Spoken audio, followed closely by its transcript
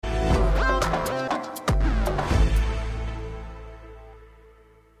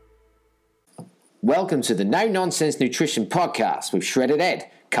Welcome to the No Nonsense Nutrition Podcast with Shredded Ed,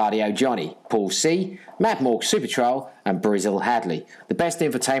 Cardio Johnny, Paul C, Mad Morg Super Troll, and Brazil Hadley. The best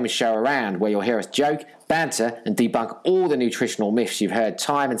infotainment show around where you'll hear us joke, banter, and debunk all the nutritional myths you've heard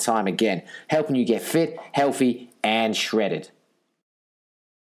time and time again, helping you get fit, healthy, and shredded.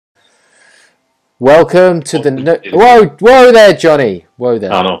 Welcome to the... Whoa there, Johnny. Whoa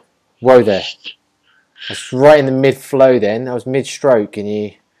there. Oh, no. Whoa there. That's right in the mid-flow then. I was mid-stroke and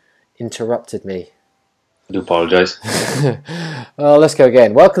you interrupted me. I do apologise. Let's go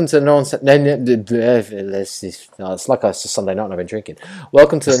again. Welcome to the nonsense. It's like it's a Sunday night and I've been drinking.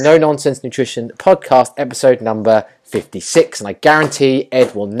 Welcome to the No Nonsense Nutrition Podcast, episode number 56. And I guarantee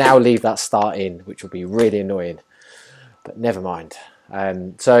Ed will now leave that start in, which will be really annoying. But never mind.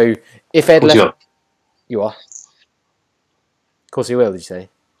 So if Ed left, you are. Of course he will. Did you say?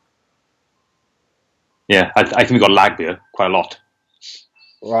 Yeah, I think we got lag there quite a lot.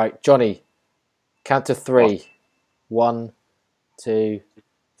 Right, Johnny. Count to three. What? 1, 2,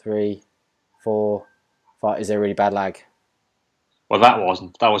 3, 4, 5. Is there really bad lag? Well, that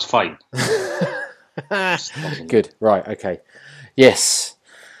wasn't. That was fine. Good. Right. Okay. Yes.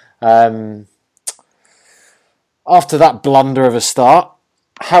 After that blunder of a start,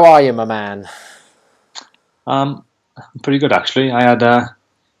 how are you, my man? Pretty good actually. I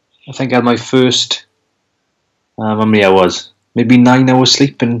think I had my first. How many hours? Maybe 9 hours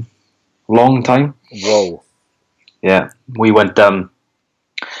sleep in a long time. Whoa. Yeah, we went. We're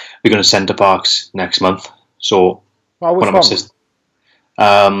going to Center Parcs next month. So, which one?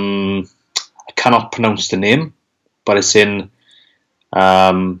 I cannot pronounce the name, but it's in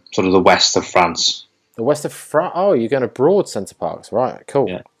sort of the west of France. The west of France. Oh, you're going abroad, Center Parcs, right? Cool.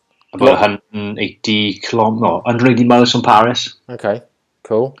 Yeah, about 180 miles from Paris. Okay,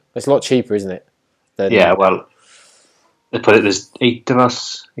 cool. It's a lot cheaper, isn't it? Yeah, well, let's put it. There's 8 of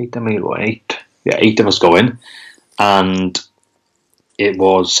us. 8 of us going. And it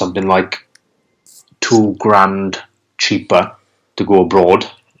was something like $2,000 cheaper to go abroad.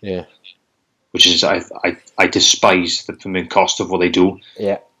 Yeah. Which is, I despise the main cost of what they do.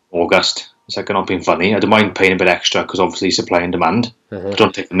 Yeah. August. It's like, I'm not being funny. I don't mind paying a bit extra because obviously supply and demand. But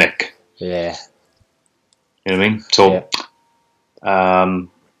don't take the mick. Yeah. You know what I mean? So,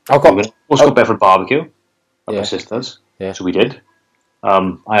 I've got Bedford barbecue at my sister's. Yeah. So we did.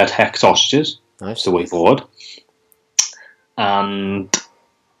 I had Heck sausages. Nice. The way forward. And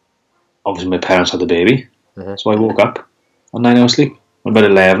obviously my parents had the baby. So I woke up on 9 hours sleep. Went about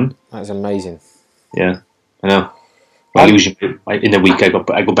 11. That's amazing. Yeah, I know. Well, usually in the week I go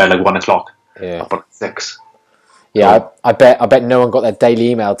bed like 1 o'clock. Yeah. Up at 6. Yeah, I bet no one got their daily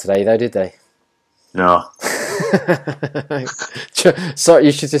email today though, did they? No. Sorry,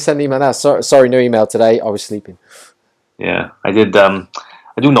 you should just send an email now. Sorry, no email today. I was sleeping. Yeah, I did. I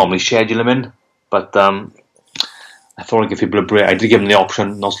do normally schedule them in, but I thought I'd give people a break. I did give them the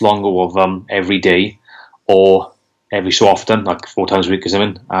option not so long ago of every day or every so often, like 4 times a week, as I'm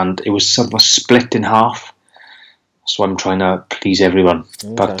in, and it was sort of split in half. So I'm trying to please everyone,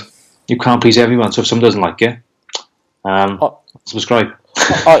 but you can't please everyone. So if someone doesn't like you, subscribe.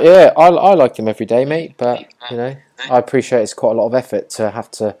 Yeah, I like them every day, mate. But you know, I appreciate it's quite a lot of effort to have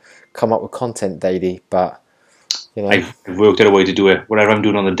to come up with content daily. But you know, I've worked out a way to do it. Whatever I'm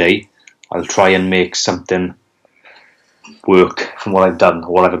doing on the day, I'll try and make something work from what I've done,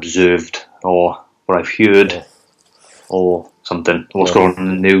 or what I've observed, or what I've heard, or something. What's going on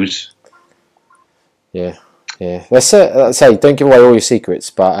in the news? Yeah. Let's say don't give away all your secrets,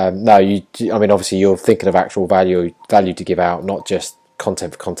 but no, I mean, obviously you're thinking of actual value to give out, not just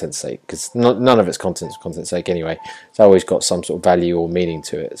content for content's sake, because none of it's content for content's sake anyway. It's always got some sort of value or meaning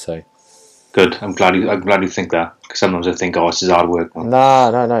to it. So good. I'm glad you think that, because sometimes I think, this is hard work.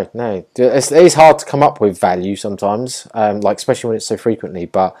 No. It's hard to come up with value sometimes, like especially when it's so frequently.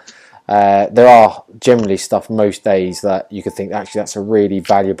 But there are generally stuff most days that you could think actually that's a really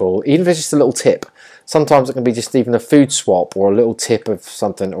valuable, even if it's just a little tip. Sometimes it can be just even a food swap or a little tip of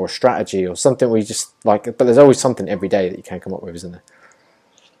something or a strategy or something we just like. But there's always something every day that you can come up with, isn't there?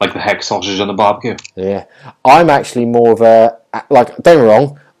 Like the Heck sausage on the barbecue. Yeah, I'm actually more of a don't get me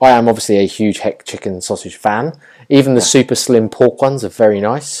wrong. I am obviously a huge Heck chicken sausage fan. Even the super slim pork ones are very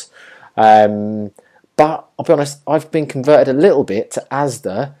nice. But I'll be honest, I've been converted a little bit to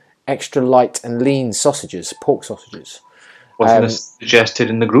Asda extra light and lean sausages, pork sausages. Wasn't this suggested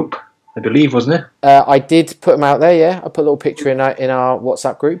in the group? I believe, wasn't it? I did put them out there, yeah. I put a little picture in our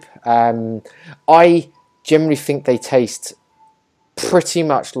WhatsApp group. I generally think they taste pretty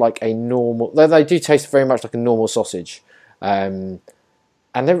much like a normal... They do taste very much like a normal sausage.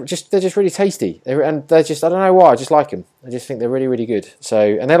 and they're just really tasty. They're just, I don't know why, I just like them. I just think they're really, really good. So,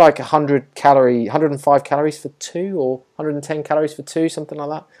 and they're like 105 calories for two, or 110 calories for two, something like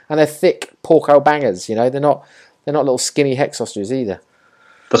that. And they're thick pork bangers. You know, they're not little skinny hex sausages either.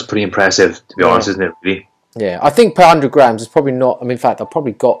 That's pretty impressive, to be honest, isn't it? Really. Yeah, I think per 100 grams is probably not. I mean, in fact, I've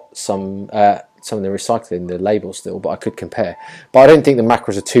probably got some of the recycling, the label still, but I could compare. But I don't think the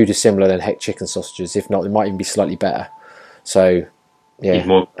macros are too dissimilar than hex chicken sausages. If not, they might even be slightly better. So, yeah, even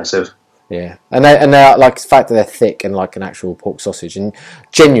more impressive. Yeah, and they're like the fact that they're thick and like an actual pork sausage. And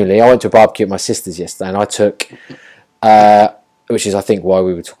genuinely, I went to a barbecue at my sister's yesterday, and I took, which is I think why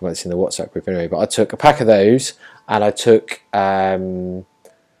we were talking about this in the WhatsApp group anyway. But I took a pack of those, and I took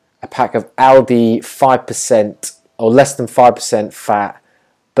a pack of Aldi 5% or less than 5% fat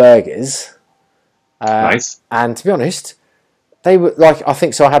burgers. Nice. And to be honest, they were like, I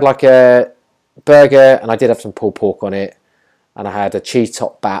think so. I had like a burger, and I did have some pulled pork on it, and I had a cheese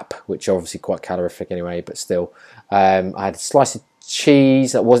top bap, which are obviously quite calorific anyway, but still. I had a slice of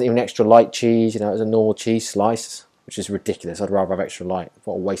cheese that wasn't even extra light cheese. You know, it was a normal cheese slice, which is ridiculous. I'd rather have extra light.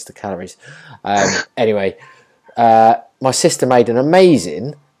 What a waste of calories. Anyway, my sister made an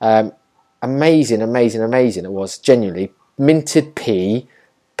amazing. It was genuinely minted pea,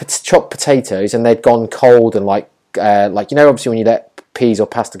 chopped potatoes, and they'd gone cold and like you know, obviously when you let peas or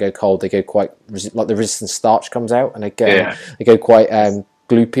pasta go cold, they go quite like the resistant starch comes out, and they go quite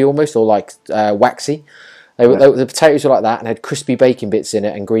gloopy almost, or like waxy. The potatoes were like that, and had crispy bacon bits in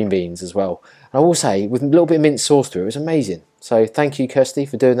it and green beans as well. And I will say, with a little bit of mint sauce through it, was amazing. So thank you, Kirsty,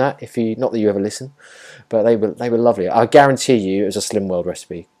 for doing that. Not that you ever listen, but they were lovely. I guarantee you it was a Slim World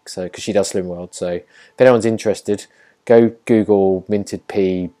recipe. So because she does Slim World, so if anyone's interested, go Google minted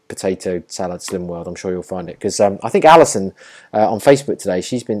pea potato salad Slim World. I'm sure you'll find it. Because I think Alison on Facebook today,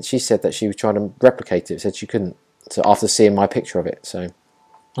 she said that she was trying to replicate it. Said she couldn't. So after seeing my picture of it, so.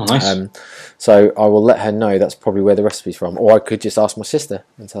 Oh, nice. So I will let her know that's probably where the recipe's from, or I could just ask my sister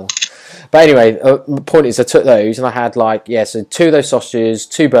and tell her. But anyway, the point is, I took those and I had so 2 of those sausages,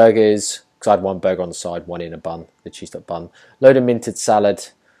 2 burgers, because I had 1 burger on the side, 1 in a bun, the cheese top bun, load of minted salad,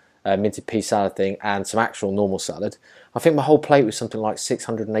 minted pea salad thing, and some actual normal salad. I think my whole plate was something like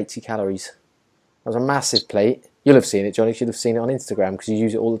 680 calories. That was a massive plate. You'll have seen it, Johnny. You'll have seen it on Instagram because you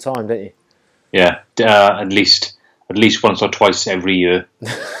use it all the time, don't you? Yeah, at least once or twice every year.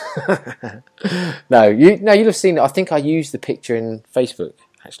 No, you'll have seen it. I think I used the picture in Facebook,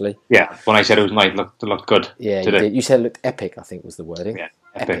 actually. Yeah, when I said it was nice, it looked good. Yeah, you did. You said it looked epic, I think was the wording. Yeah,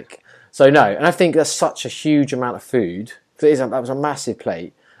 epic. So no, and I think that's such a huge amount of food. That was a massive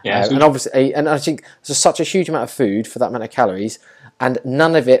plate. Yeah, and obviously, and I think there's such a huge amount of food for that amount of calories, and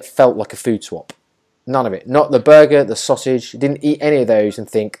none of it felt like a food swap. None of it. Not the burger, the sausage. Didn't eat any of those and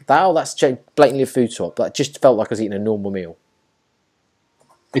think, that's blatantly a food swap. That just felt like I was eating a normal meal.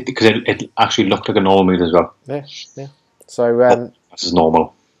 Because it actually looked like a normal meal as well. Yeah. So this is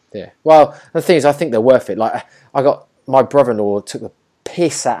normal. Yeah. Well, the thing is, I think they're worth it. Like, I got my brother-in-law took the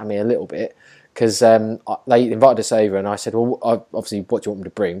piss out of me a little bit because they invited us over, and I said, "Well, obviously, what do you want me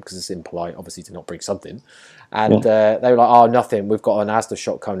to bring?" Because it's impolite, obviously, to not bring something. And they were like, "Oh, nothing. We've got an Asda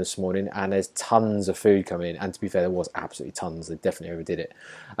shop coming this morning, and there's tons of food coming in." And to be fair, there was absolutely tons. They definitely overdid it.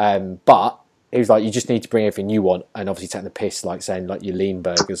 But he was like, "You just need to bring everything you want," and obviously taking the piss, like saying like your lean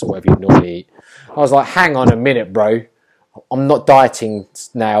burgers or whatever you normally eat. I was like, "Hang on a minute, bro. I'm not dieting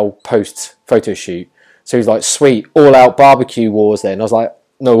now post photo shoot." So he's like, "Sweet, all out barbecue wars then." I was like,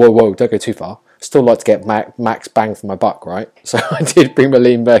 "No, whoa, don't go too far. Still like to get max bang for my buck, right?" So I did bring my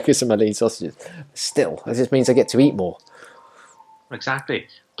lean burgers and my lean sausages. Still, it just means I get to eat more. Exactly.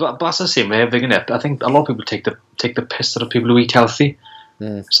 But that's the same way of thinking it. I think a lot of people take the piss out of people who eat healthy.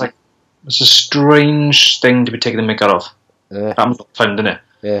 It's like, it's a strange thing to be taking the mick out of. That happens all the time, doesn't it?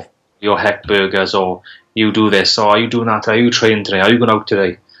 Yeah. Your heck burgers, or you do this, or are you doing that, are you training today, are you going out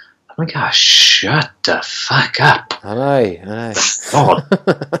today? I'm like, shut the fuck up. I know. God.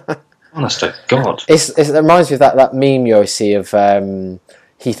 Honest to God. It reminds me of that meme you always see of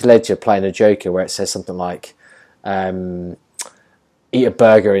Heath Ledger playing a Joker where it says something like, eat a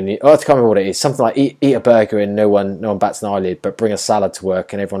burger and I can't remember what it is. Something like eat a burger and no one bats an eyelid, but bring a salad to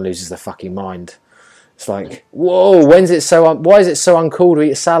work and everyone loses their fucking mind. It's like, whoa, why is it so uncool to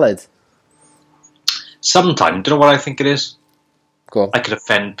eat a salad? Sometimes, do you know what I think it is? Go on. I could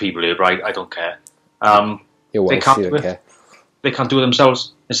offend people here, but I don't care. They can't care. They can't do it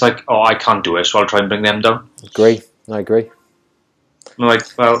themselves. It's like, I can't do it, so I'll try and bring them down. I agree. I'm like,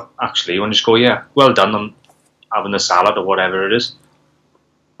 well, actually, you want to just go, yeah, well done on having the salad or whatever it is.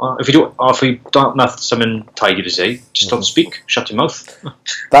 If you don't have something tidy to say, just don't speak. Shut your mouth.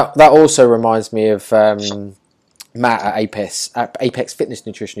 That also reminds me of Matt at Apex Fitness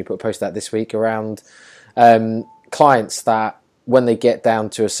Nutrition, who put a post out this week around clients that when they get down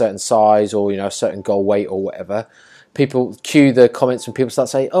to a certain size or a certain goal weight or whatever, people cue the comments when people start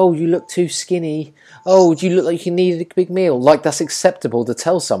saying, "Oh, you look too skinny. Oh, do you look like you need a big meal?" Like that's acceptable to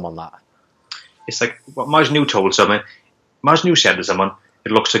tell someone that. It's like, imagine you told someone, imagine you said to someone,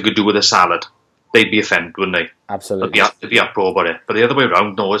 "It looks like you do with a salad." They'd be offended, wouldn't they? Absolutely. They'd be uproar about it. But the other way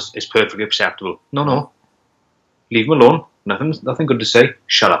around, no, it's perfectly acceptable. No. Leave them alone. Nothing good to say.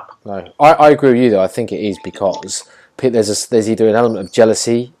 Shut up. No, I agree with you though. I think it is because there's either an element of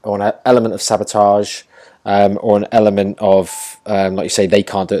jealousy or an element of sabotage, or an element of like you say, they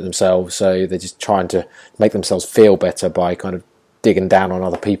can't do it themselves, so they're just trying to make themselves feel better by kind of digging down on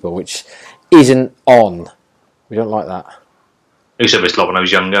other people, which isn't on. We don't like that. I used to have this lot when I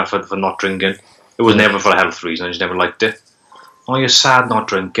was younger for not drinking. It was never for a health reason. I just never liked it. Oh, you're sad not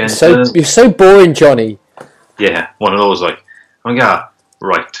drinking. You're so boring, Johnny. Yeah, one of those like, oh yeah,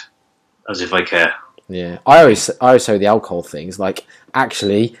 right, as if I care. Yeah, I always say the alcohol things like,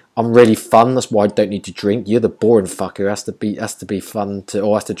 actually, I'm really fun. That's why I don't need to drink. You're the boring fucker who has to be fun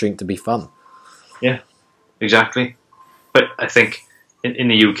or has to drink to be fun. Yeah, exactly. But I think in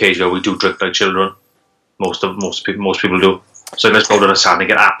the UK as well, we do drink like children. Most people do. So let's go to the sand and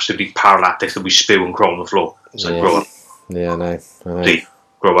get absolutely paralytic that we spew and crawl on the floor. It's like, grow up. Yeah, I know. See,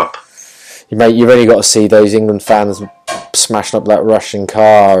 grow up. You've only got to see those England fans smashing up that Russian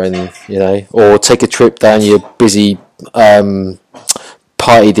car, and or take a trip down your busy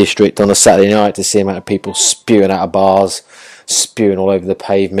party district on a Saturday night to see the amount of people spewing out of bars, spewing all over the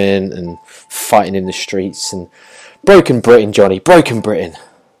pavement, and fighting in the streets. And broken Britain, Johnny, broken Britain.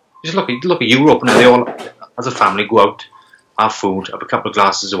 Just look at Europe, and they all, as a family, go out, have food, have a couple of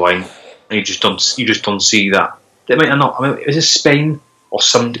glasses of wine, and you just don't see that. They might not. I mean, is it Spain? Or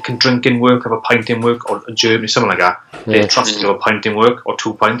some can drink in work, have a pint in work, or Germany, something like that. They're trusted to have a pint in work or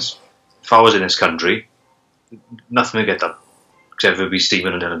 2 pints. If I was in this country, nothing would get done except for be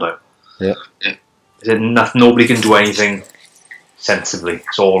steaming and dinner time. Yeah. Nobody can do anything sensibly.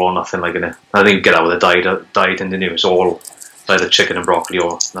 It's all or nothing, like it. I think get out with a diet in the news. It's all either chicken and broccoli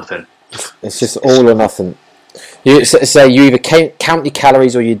or nothing. It's just all or nothing. You say you either count your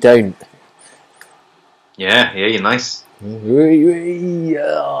calories or you don't. Yeah, you're nice.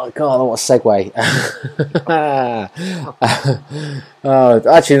 Oh God! What a segue!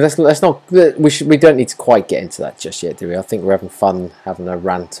 Actually, let's not. We don't need to quite get into that just yet, do we? I think we're having fun having a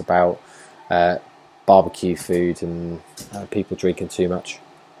rant about barbecue food and people drinking too much.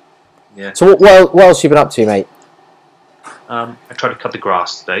 Yeah. So what else you been up to, mate? I tried to cut the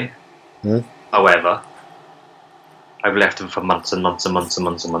grass today. However, I've left them for months and months and months and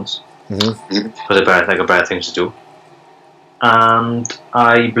months and months. Because I got better things to do. And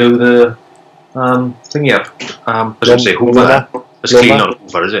I blew the thingy up. I was going to say Hoover. It's clean, not a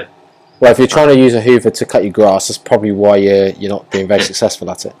Hoover, is it? Well, if you're trying to use a Hoover to cut your grass, that's probably why you're not being very successful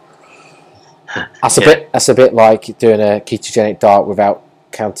at it. That's a bit like doing a ketogenic diet without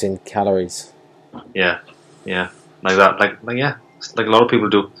counting calories. Yeah, like that. Like a lot of people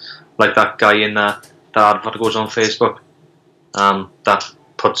do. Like that guy in that advert goes on Facebook. That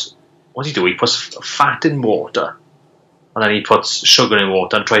puts, what does he do? He puts fat in water. And then he puts sugar in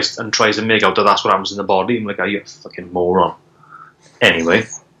water and tries to make out that that's what happens in the body. I'm like, are you a fucking moron? Anyway,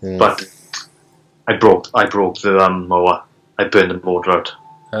 but I broke the mower. I burned the motor out.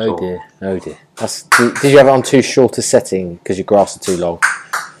 Oh dear. Did you have it on too short a setting because your grass is too long?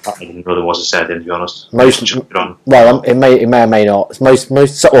 I didn't know there was a setting, to be honest. It may or may not. Most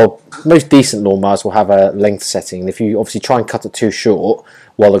decent lawnmowers will have a length setting. And if you obviously try and cut it too short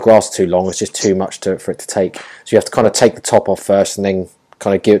while the grass is too long, it's just too much for it to take. So you have to kind of take the top off first and then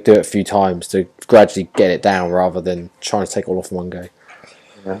kind of do it a few times to gradually get it down rather than trying to take it all off in one go.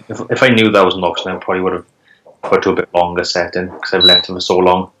 Yeah. If I knew that was an option, I probably would have put to a bit longer setting because I've left it for so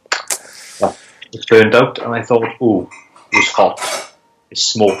long. But it's burned out, and I thought, ooh, it was hot. It's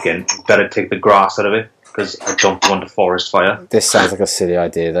smoking. Better take the grass out of it because I don't want a forest fire. This sounds like a silly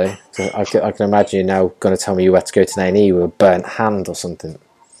idea, though. I can imagine you're now going to tell me you had to go to A&E with a burnt hand or something.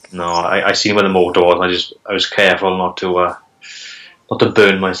 No, I seen where the motor was, and I was careful not to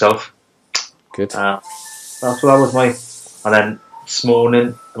burn myself. Good. That's what that was my. And then this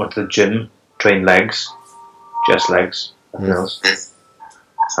morning I went to the gym, trained legs, just legs, nothing else.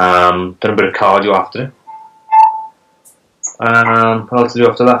 Done a bit of cardio after it. What else to do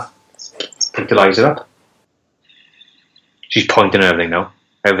after that? Picked Eliza up. She's pointing at everything now.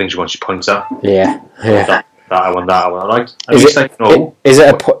 Everything she wants, she points at. Yeah. That I want. Right? Is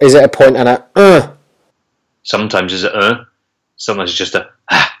it a point and a Sometimes it's a Sometimes it's just a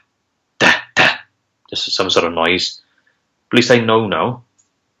da. just some sort of noise. At least I know now.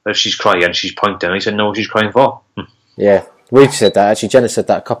 If she's crying, she's pointing. I said, "No, what she's crying for." Yeah, we've said that actually. Jenna said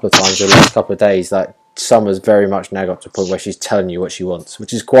that a couple of times in the last couple of days. That Summer's very much now got to a point where she's telling you what she wants,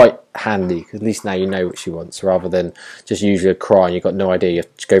 which is quite handy. Cause at least now you know what she wants, rather than just usually a cry and you've got no idea. You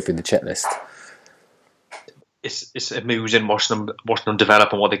have to go through the checklist. It's amusing watching them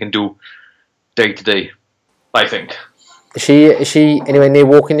develop and what they can do day to day. I think. Is she anywhere near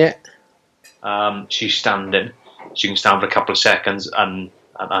walking yet? She's standing. She can stand for a couple of seconds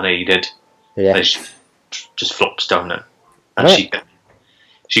unaided. Yeah. Then she just flops down it, and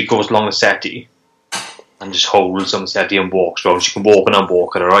she goes along the settee and just holds on the settee and walks around. She can walk and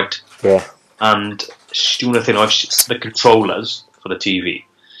unwalk it, alright? Yeah. And she's doing a thing like the controllers for the TV.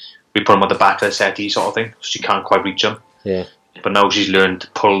 We put them at the back of the settee, sort of thing. So she can't quite reach them. Yeah. But now she's learned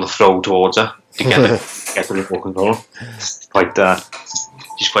to pull the throw towards her to get the remote control. She's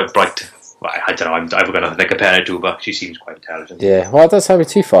quite bright. Well, I don't know. I'm never going to compare her to, but she seems quite intelligent. Yeah. Well, it doesn't sound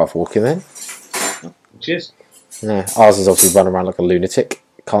too far off walking then. She is. Yeah. Ours is obviously running around like a lunatic.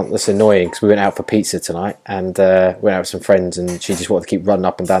 That's annoying because we went out for pizza tonight and went out with some friends, and she just wanted to keep running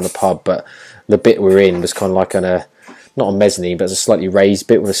up and down the pub. But the bit we were in was kind of like not a mezzanine, but it's a slightly raised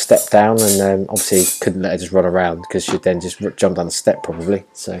bit with a step down, and obviously couldn't let her just run around because she'd then just jump down the step probably.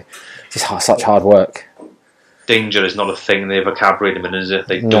 So just such hard work. Danger is not a thing in their vocabulary at the minute, is it?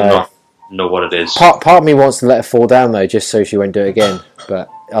 They do not know what it is. Part of me wants to let her fall down though, just so she won't do it again. But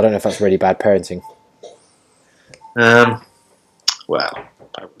I don't know if that's really bad parenting. Well,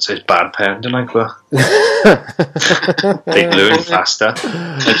 I would say it's bad parenting, but they learn faster.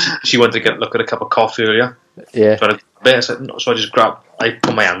 Like she went to look at a cup of coffee earlier. Yeah. So I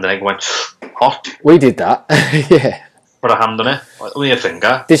put my hand in it and went, hot. We did that. Yeah. Put a hand on it, only a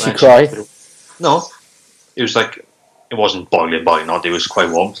finger. Did she cry? No. It was like, it wasn't boiling, not. It was quite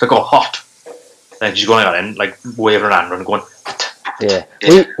warm. It's like, oh, hot. Then she's going out in, like, waving her hand and going, hot. Yeah,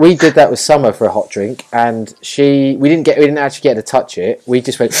 we did that with Summer for a hot drink, and we didn't actually get to touch it. We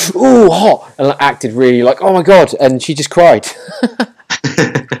just went, ooh, hot, and acted really like, oh my god, and she just cried.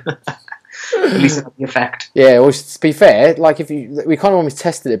 At least it had the effect. Yeah, well, to be fair, like we kind of almost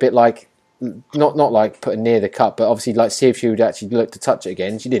tested it a bit, like not like put her near the cup, but obviously like see if she would actually look to touch it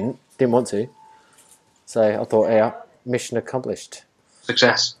again. She didn't want to. So I thought, yeah, mission accomplished.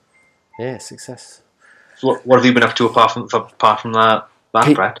 Success. Yeah, success. So what have you been up to apart from that,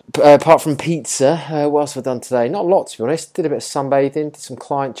 Brad? Apart from pizza, what else have I done today? Not a lot, to be honest. Did a bit of sunbathing, did some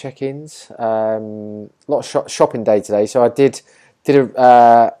client check-ins. A lot of shopping day today. So I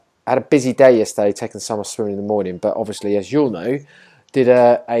had a busy day yesterday, taking Summer swimming in the morning. But obviously, as you'll know, did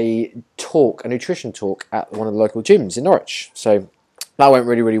a nutrition talk at one of the local gyms in Norwich. So that went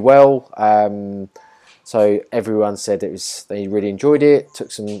really, really well. So everyone said they really enjoyed it.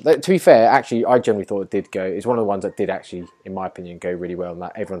 To be fair, actually, I generally thought it did go. It's one of the ones that did actually, in my opinion, go really well. And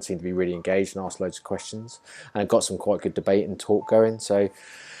that everyone seemed to be really engaged and asked loads of questions, and got some quite good debate and talk going. So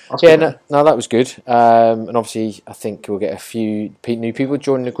that was good. And obviously, I think we'll get a few new people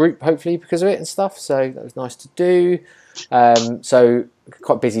joining the group, hopefully because of it and stuff. So that was nice to do. So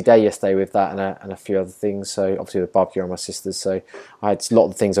quite a busy day yesterday with that and a few other things. So obviously the barbecue on my sister's. So I had a lot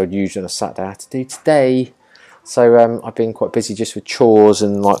of the things I'd usually on a Saturday I had to do today. So I've been quite busy just with chores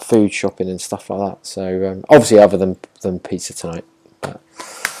and like food shopping and stuff like that. So obviously other than pizza tonight. But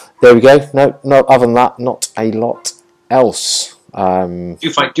there we go. No, other than that, not a lot else. Do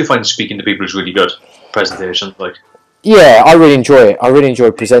you find speaking to people is really good presentation? Like. Yeah, I really enjoy it. I really enjoy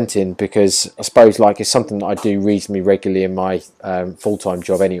presenting because I suppose like it's something that I do reasonably regularly in my full-time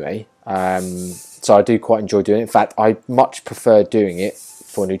job anyway. So I do quite enjoy doing it. In fact, I much prefer doing it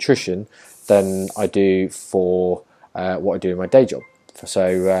for nutrition than I do for what I do in my day job.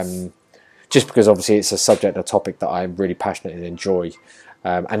 So just because obviously it's a subject, a topic that I'm really passionate and enjoy.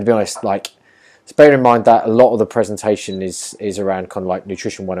 And to be honest, like, bearing in mind that a lot of the presentation is around kind of like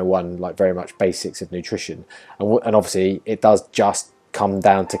nutrition 101, like very much basics of nutrition, and obviously it does just come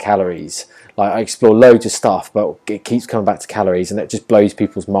down to calories. Like I explore loads of stuff, but it keeps coming back to calories, and it just blows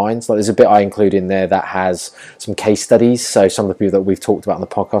people's minds. Like there's a bit I include in there that has some case studies. So some of the people that we've talked about on the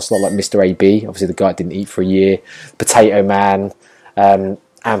podcast, like Mr. AB, obviously the guy that didn't eat for a year, Potato Man,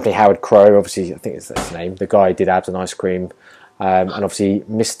 Anthony Howard Crow, obviously I think that's his name, the guy who did abs and ice cream. And obviously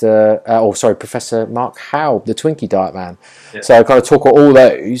Professor Mark Haub, the Twinkie Diet Man. Yeah. So I kind of talk about all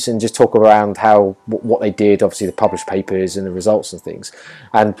those and just talk around what they did, obviously the published papers and the results and things.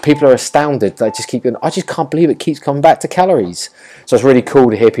 And people are astounded. They just keep going, I just can't believe it keeps coming back to calories. So it's really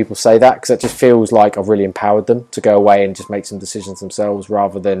cool to hear people say that because it just feels like I've really empowered them to go away and just make some decisions themselves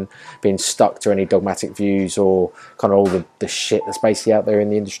rather than being stuck to any dogmatic views or kind of all the shit that's basically out there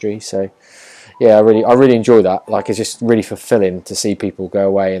in the industry. So yeah, I really enjoy that. Like, it's just really fulfilling to see people go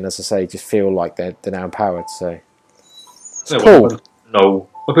away and, as I say, just feel like they're now empowered. So it's cool. When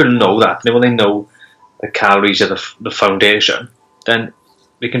people know that, when they know the calories are the foundation, then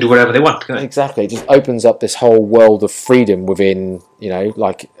they can do whatever they want. Can't they? Exactly. It just opens up this whole world of freedom within,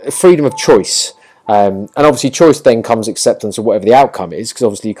 like freedom of choice. And obviously choice then comes acceptance of whatever the outcome is, because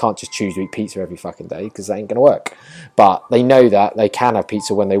obviously you can't just choose to eat pizza every fucking day, because that ain't going to work. But they know that they can have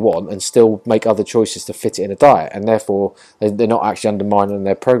pizza when they want and still make other choices to fit it in a diet, and therefore they're not actually undermining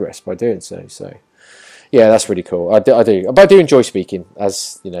their progress by doing so. So yeah, that's really cool. I do. But I do enjoy speaking,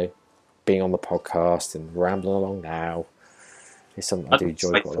 as being on the podcast and rambling along now. It's something I do enjoy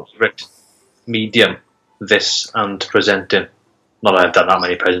quite a lot. Favorite medium, this and presenting. Not that I've done that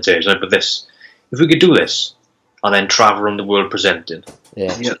many presentations, but this. If we could do this and then travel around the world presenting,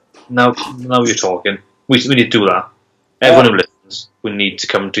 yeah. Now you're talking. We need to do that. Everyone who listens, we need to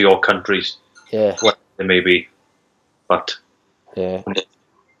come to your countries, whatever they may be. But yeah,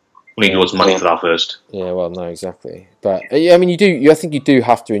 we need loads of money for that first. Yeah, well, no, exactly. But I mean, you do. I think you do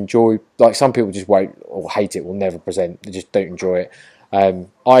have to enjoy. Like, some people just won't or hate it, will never present. They just don't enjoy it. I'm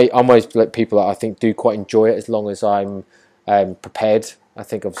always like people that I think do quite enjoy it, as long as I'm prepared. I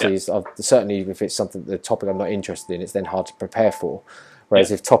think obviously, certainly if it's something, the topic I'm not interested in, it's then hard to prepare for.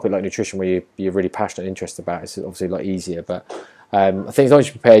 Whereas if topic like nutrition, where you're really passionate and interested about, it's obviously a lot easier. But I think as long as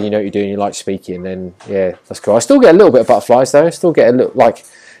you're prepared, you know what you're doing, you like speaking, then yeah, that's cool. I still get a little bit of butterflies though. I still get a little, like,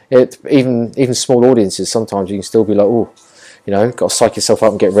 even small audiences. Sometimes you can still be like, oh, got to psych yourself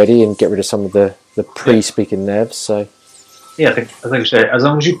up and get ready and get rid of some of the pre-speaking nerves. So yeah, I think as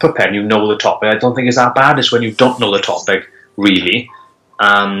long as you prepare and you know the topic, I don't think it's that bad. It's when you don't know the topic really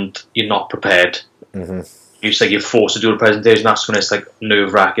and you're not prepared. Mm-hmm. You say you're forced to do a presentation. That's when it's like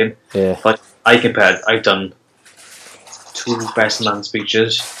nerve-wracking. Yeah. But I've done 2 best man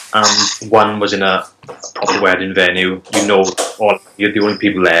speeches, and one was in a proper wedding venue. You're the only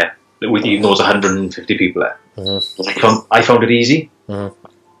people there. Even though there's 150 people there. Mm-hmm. I found it easy. Mm-hmm.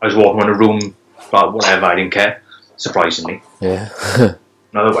 I was walking around a room, but whatever, I didn't care. Surprisingly. Yeah.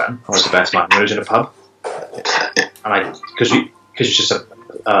 Another one, I was the best man. I was in a pub, and because it's just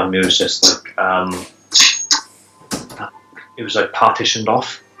it was just like it was like partitioned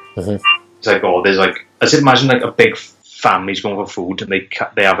off. Mm-hmm. It's like, there's like, I just imagine like a big family's going for food and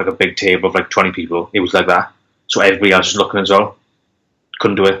they have like a big table of like 20 people. It was like that. So everybody else was looking as well.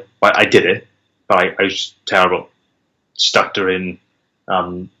 Couldn't do it. I did it, but I was terrible. Stuttering,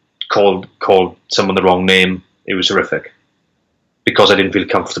 called someone the wrong name. It was horrific because I didn't feel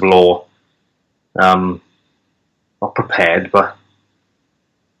comfortable or not prepared, but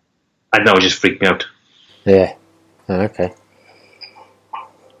I don't know, it just freaked me out. Yeah. Oh, okay.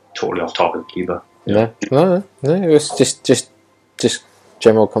 Totally off topic, either. No. It was just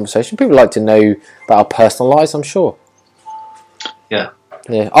general conversation. People like to know about our personal lives, I'm sure. Yeah.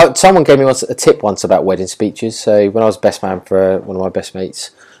 Yeah. Someone gave me a tip once about wedding speeches. So when I was best man for one of my best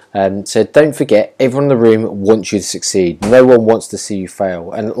mates, said, don't forget, everyone in the room wants you to succeed. No one wants to see you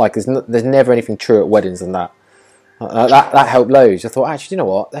fail. And like, there's never anything truer at weddings than that. That helped loads. I thought, actually, you know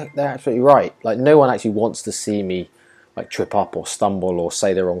what? They're absolutely right. Like, no one actually wants to see me like trip up or stumble or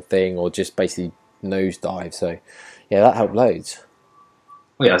say the wrong thing or just basically nosedive. So yeah, that helped loads.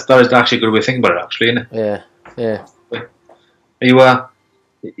 Well, yeah, that is actually a good way to think about it, actually, isn't it? Yeah. Are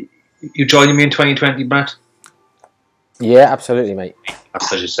you joining me in 2020, Brad? Yeah, absolutely, mate. That's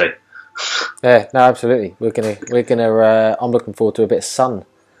what I should say. Yeah, no, absolutely. We're gonna. I'm looking forward to a bit of sun.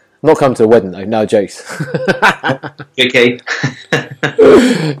 I'm not coming to the wedding though. No jokes. Okay.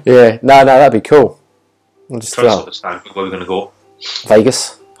 Yeah, no, that'd be cool. I'm just Trying to understand where we're going to go.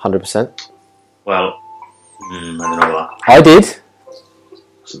 Vegas, 100%. Well, I don't know that. I did.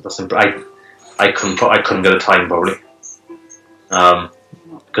 I couldn't get a time probably.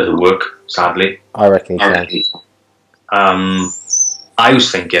 Because of work, sadly. I reckon you can. I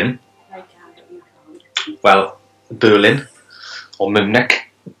was thinking, well, Berlin or Munich,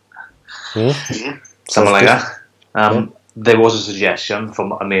 something like that. There was a suggestion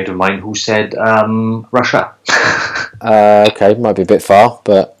from a mate of mine who said Russia. Okay, might be a bit far,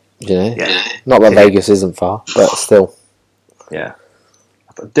 but not that Vegas isn't far, but still. Yeah,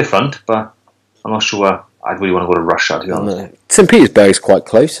 different, but I'm not sure I'd really want to go to Russia, to be honest. No. St. Petersburg is quite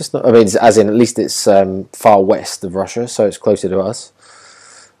close. It's not, I mean, as in, at least it's far west of Russia, so it's closer to us.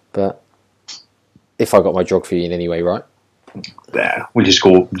 But if I got my geography in anyway, right? Yeah, we'll just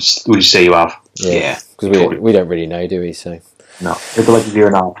say you have. Yeah, because we don't really know, do we? So no, it'll be like a year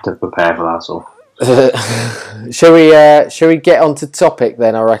and a half to prepare for that. So shall we get on to topic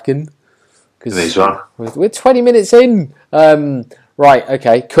then? I reckon. Because we're 20 minutes in. Right,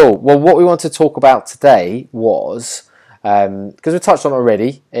 okay, cool. Well, what we want to talk about today was, because we touched on it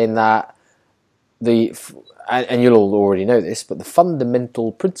already, in that and you'll all already know this, but the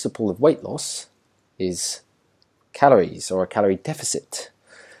fundamental principle of weight loss is calories, or a calorie deficit.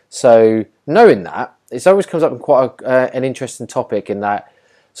 So knowing that, it always comes up in quite an interesting topic in that.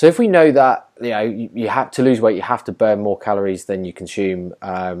 So if we know that you have to lose weight, you have to burn more calories than you consume.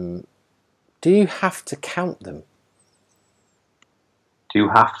 Do you have to count them? Do you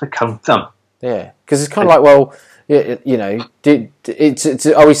have to count them? Yeah, because it's kind of like, well, are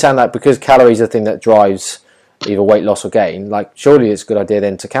we saying that because calories are the thing that drives either weight loss or gain? Like, surely it's a good idea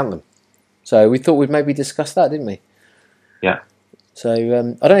then to count them. So we thought we'd maybe discuss that, didn't we? Yeah. So I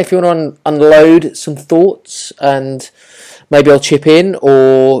don't know if you want to unload some thoughts, and maybe I'll chip in,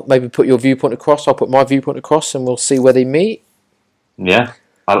 or maybe put your viewpoint across. I'll put my viewpoint across, and we'll see where they meet. Yeah.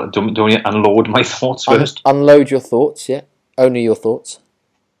 Do you want to unload my thoughts first? Unload your thoughts, yeah. Only your thoughts.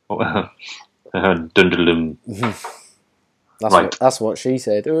 Dundalum. Right. That's what she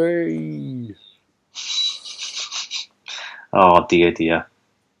said. Oh dear.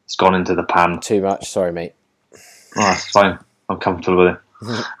 It's gone into the pan. Too much, sorry mate. Oh, it's fine. I'm comfortable with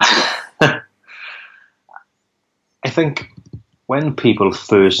it. I think when people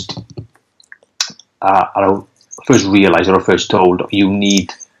first realise or are first told you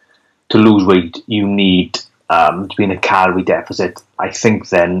need to lose weight, you need to be in a calorie deficit, I think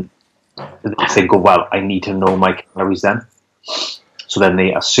then they think, oh, well, I need to know my calories then. So then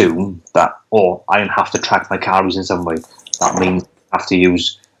they assume that, I have to track my calories in some way. That means I have to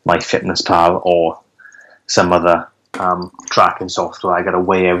use MyFitnessPal or some other tracking software. I got to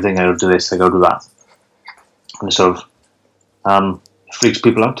weigh everything. I got to do this. I got to do that. And it sort of freaks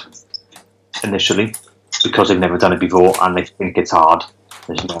people out initially because they've never done it before and they think it's hard.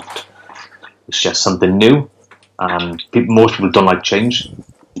 It's not. It's just something new, and most people don't like change,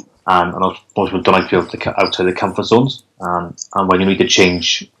 and most people don't like to be outside the comfort zones. And when you need to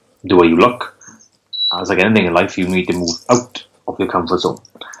change the way you look, as like anything in life, you need to move out of your comfort zone.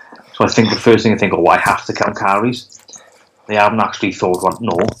 So I think the first thing I think, I have to count calories. They haven't actually thought, well,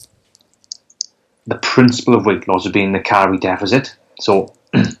 no. The principle of weight loss is being the calorie deficit. So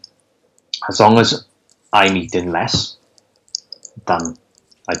as long as I'm eating less than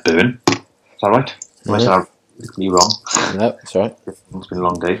I burn, is that right? Am I saying that wrong? No, that's right. It's been a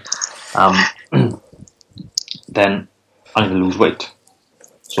long day. Then I'm going to lose weight.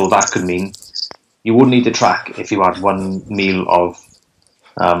 So that could mean you wouldn't need to track if you had one meal of,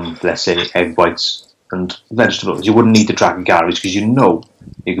 let's say, egg whites and vegetables. You wouldn't need to track your calories because you know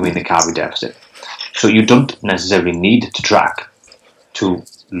you're going to be in the calorie deficit. So you don't necessarily need to track to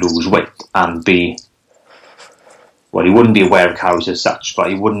lose weight and be, well, you wouldn't be aware of calories as such, but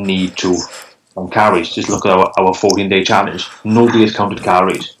you wouldn't need to on calories. Just look at our 14-day challenge. Nobody has counted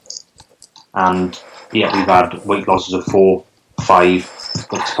calories. And yeah, we've had weight losses of 4, 5,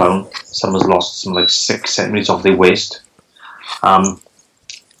 6 pounds. Some has lost some like 6 centimeters off their waist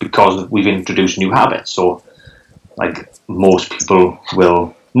because we've introduced new habits. So, like most people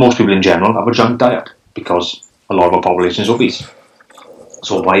in general have a junk diet because a lot of our population is obese.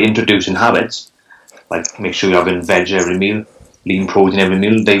 So by introducing habits, like make sure you're having veg every meal, lean protein every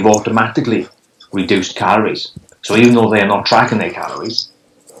meal, they've automatically reduced calories. So even though they are not tracking their calories,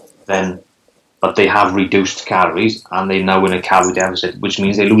 but they have reduced calories and they're now in a calorie deficit, which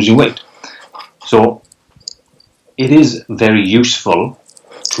means they're losing weight. So it is very useful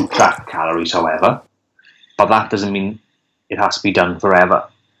to track calories, however, but that doesn't mean it has to be done forever.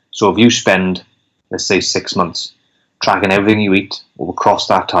 So if you spend, let's say, 6 months tracking everything you eat across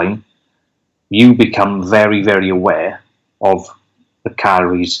that time, you become very, very aware of the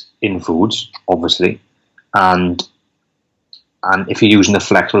calories in foods, obviously, and if you're using a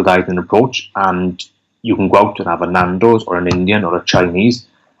flexible dieting approach, and you can go out and have a Nando's or an Indian or a Chinese,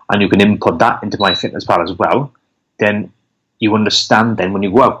 and you can input that into MyFitnessPal as well, then you understand then when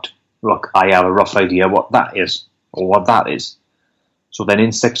you go out, look, I have a rough idea what that is, or what that is. So then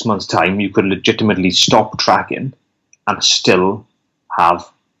in 6 months' time, you could legitimately stop tracking and still have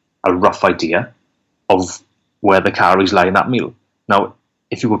a rough idea of where the calories lie in that meal. Now,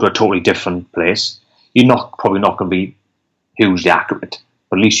 if you go to a totally different place, you're probably not going to be hugely accurate,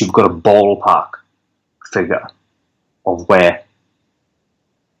 but at least you've got a ballpark figure of where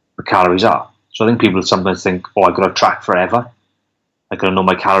the calories are. So I think people sometimes think, I've got to track forever. I've got to know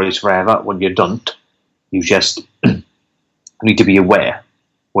my calories forever. When you don't, you just need to be aware.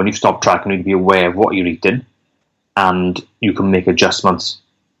 When you stop tracking, you need to be aware of what you're eating, and you can make adjustments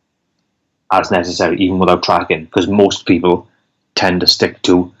as necessary, even without tracking, because most people tend to stick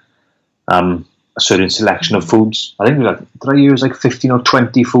to a certain selection of foods. I think did I use like 15 or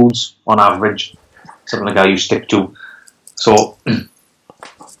 20 foods on average? Something like that you stick to. So then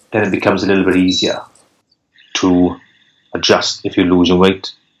it becomes a little bit easier to adjust if you're losing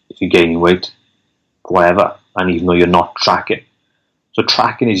weight, if you're gaining weight, whatever, and even though you're not tracking. So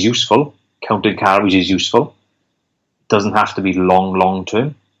tracking is useful, counting calories is useful. It doesn't have to be long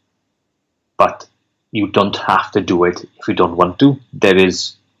term, but you don't have to do it if you don't want to. There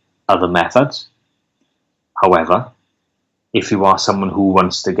is other methods. However, if you are someone who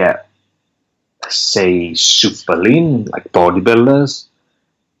wants to get, say, super lean, like bodybuilders,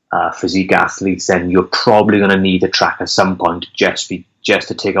 physique athletes, then you're probably going to need a track at some point just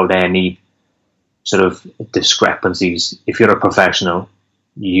to take out any sort of discrepancies. If you're a professional,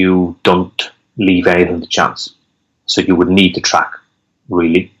 you don't leave anything to chance. So you would need to track,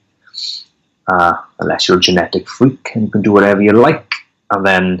 really. Unless you're a genetic freak and you can do whatever you like, and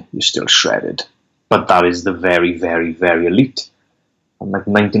then you're still shredded. But that is the very, very, very elite. And like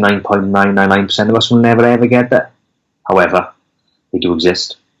 99.999% of us will never ever get there. However, they do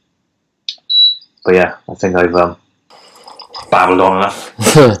exist. But yeah, I think I've babbled on enough.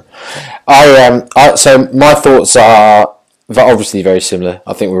 So my thoughts are obviously very similar.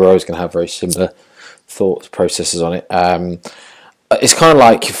 I think we're always going to have very similar thought processes on it. It's kind of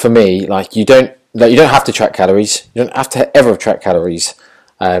like, for me, like you don't have to track calories. You don't have to ever track calories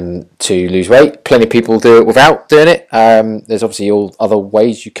to lose weight. Plenty of people do it without doing it. There's obviously all other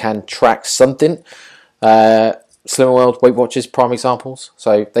ways you can track something. Slimming World, Weight Watchers, prime examples.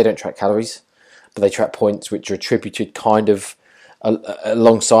 So they don't track calories, but they track points which are attributed kind of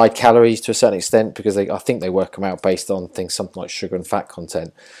alongside calories to a certain extent, because I think they work them out based on things something like sugar and fat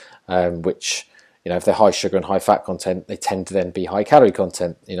content, which, if they're high sugar and high fat content, they tend to then be high calorie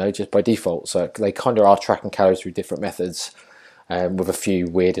content, just by default. So they kind of are tracking calories through different methods, with a few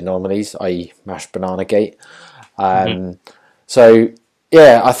weird anomalies, i.e. mashed banana gate. So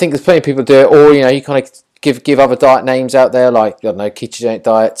yeah, I think there's plenty of people do it, or you kind of give other diet names out there, like, I don't know, ketogenic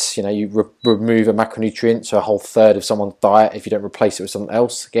diets. You remove a macronutrient, so a whole third of someone's diet, if you don't replace it with something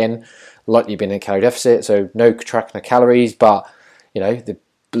else, again, likely been in a calorie deficit, so no tracking of calories. But a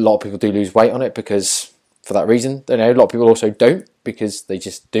lot of people do lose weight on it because, for that reason. A lot of people also don't, because they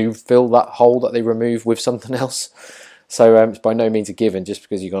just do fill that hole that they remove with something else. So it's by no means a given just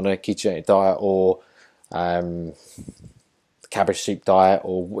because you're on a ketogenic diet or cabbage soup diet,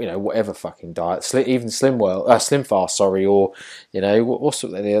 or whatever fucking diet, even Slim Fast, or what's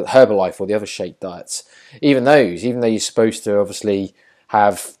the Herbalife or the other shake diets. Even though you're supposed to obviously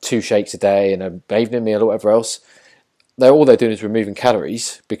have 2 shakes a day and a evening meal or whatever else, all they're doing is removing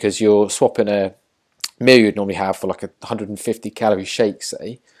calories, because you're swapping a meal you'd normally have for like a 150 calorie shake,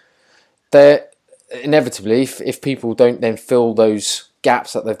 say. They're inevitably, if people don't then fill those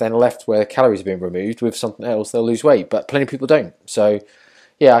gaps that they've then left where the calories have been removed with something else, they'll lose weight. But plenty of people don't. So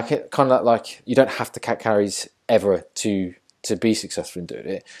yeah, I kind of like, you don't have to count calories ever to be successful in doing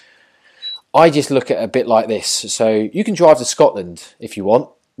it. I just look at it a bit like this. So you can drive to Scotland if you want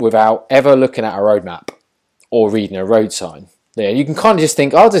without ever looking at a road map or reading a road sign. Yeah, you can kind of just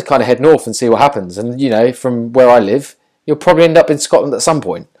think, I'll just kind of head north and see what happens. And from where I live, you'll probably end up in Scotland at some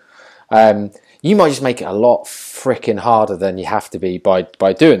point. You might just make it a lot freaking harder than you have to be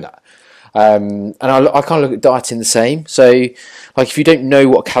by doing that. And I kind of look at dieting the same. So, like, if you don't know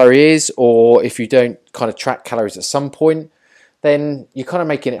what a calorie is, or if you don't kind of track calories at some point, then you're kind of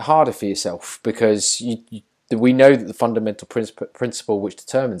making it harder for yourself, because we know that the fundamental principle which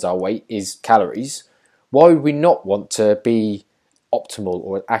determines our weight is calories. Why would we not want to be optimal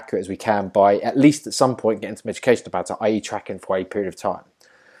or as accurate as we can by, at least at some point, getting some education about it, i.e. tracking for a period of time?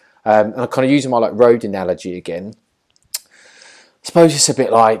 And I'm kind of using my road analogy again. I suppose it's a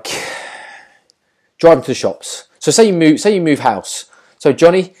bit like driving to the shops. So say you move house. So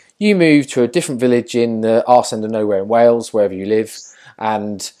Johnny, you move to a different village in the arse end of nowhere in Wales, wherever you live,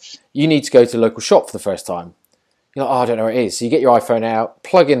 and you need to go to the local shop for the first time. You're like, I don't know where it is. So you get your iPhone out,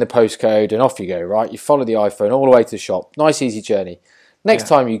 plug in the postcode, and off you go, right? You follow the iPhone all the way to the shop. Nice, easy journey. Next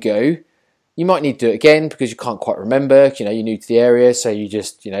time you go, you might need to do it again because you can't quite remember. You're new to the area, so you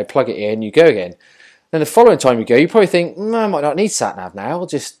just, plug it in, you go again. Then the following time you go, you probably think, I might not need sat-nav now. I'll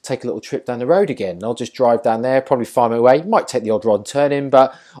just take a little trip down the road again. I'll just drive down there, probably find my way. You might take the odd wrong turn in,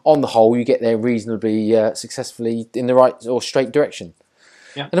 but on the whole, you get there reasonably successfully in the right or straight direction.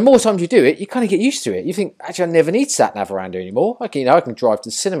 Yeah. And the more times you do it, you kind of get used to it. You think, actually, I never need sat-nav around here anymore. I can drive to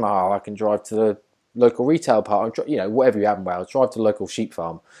the cinema, I can drive to the local retail park, whatever you have in Wales. Drive to the local sheep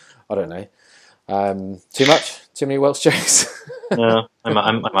farm. I don't know. Too much? Too many Welsh jokes? No,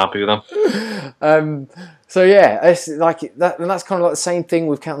 I'm happy with them. So yeah, it's like that, and that's kind of like the same thing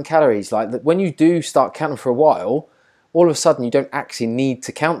with counting calories. Like that, when you do start counting for a while, all of a sudden you don't actually need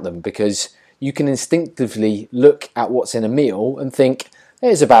to count them because you can instinctively look at what's in a meal and think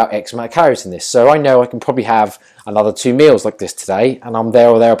there's about X amount of calories in this. So I know I can probably have another 2 meals like this today, and I'm there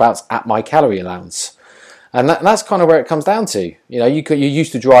or thereabouts at my calorie allowance. And that's kind of where it comes down to. You're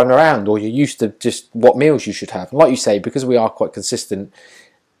used to driving around, or you're used to just what meals you should have. And like you say, because we are quite consistent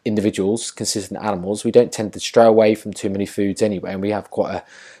individuals, consistent animals, we don't tend to stray away from too many foods anyway, and we have quite a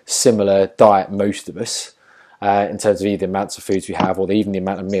similar diet, most of us, in terms of either the amounts of foods we have or even the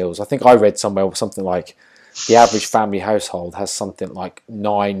amount of meals. I think I read somewhere something like the average family household has something like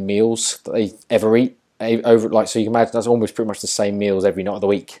 9 meals that they ever eat. So you can imagine that's almost pretty much the same meals every night of the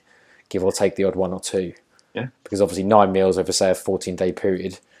week, give or take the odd 1 or 2. Yeah. Because obviously 9 meals over, say, a 14-day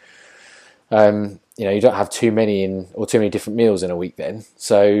period. You don't have too many different meals in a week then.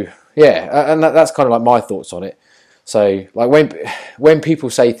 So yeah, and that's kind of like my thoughts on it. So like when people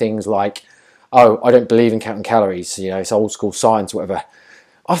say things like, "Oh, I don't believe in counting calories," it's old school science, or whatever.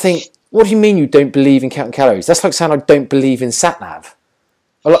 I think, what do you mean you don't believe in counting calories? That's like saying I don't believe in sat nav.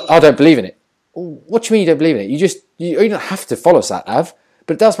 I don't believe in it. What do you mean you don't believe in it? You don't have to follow sat nav.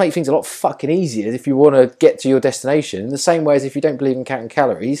 But it does make things a lot fucking easier if you want to get to your destination. In the same way as if you don't believe in counting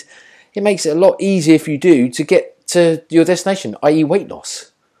calories, it makes it a lot easier if you do to get to your destination, i.e. weight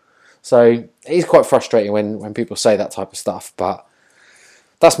loss. So it is quite frustrating when people say that type of stuff, but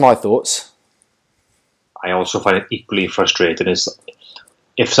that's my thoughts. I also find it equally frustrating is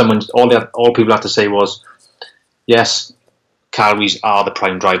if all people have to say was, yes, calories are the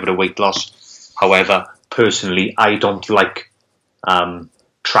prime driver of weight loss. However, personally, I don't like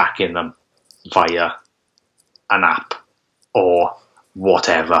tracking them via an app or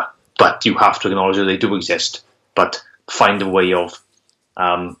whatever, but you have to acknowledge that they do exist, but find a way of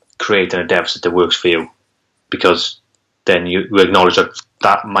creating a deficit that works for you, because then you acknowledge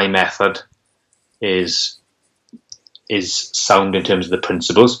that my method is sound in terms of the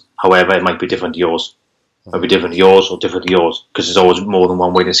principles. However, it might be different to yours. It might be different to yours or different to yours, because there's always more than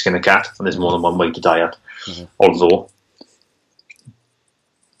one way to skin a cat and there's more than one way to diet. Although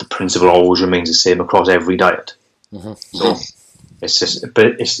the principle always remains the same across every diet. So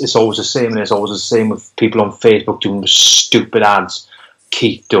it's always the same, and it's always the same with people on Facebook doing stupid ads,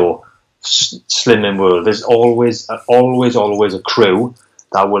 keto, slimming world. There's always a crew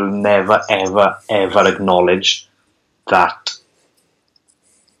that will never, ever, ever acknowledge that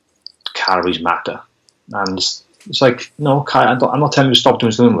calories matter. And it's like, no, I'm not telling you to stop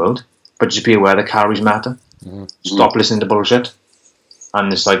doing Slimming World, but just be aware that calories matter. Stop listening to bullshit.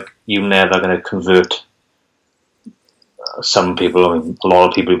 And it's like, you're never going to convert some people. I mean, a lot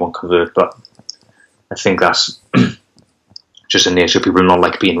of people won't convert, but I think that's just the nature of people not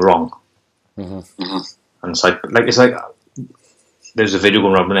like being wrong. And it's like there's a video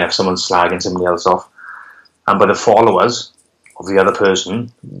going around there of someone slagging somebody else off, and by the followers of the other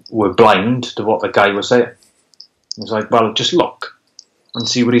person were blind to what the guy was saying. It's like, well, just look and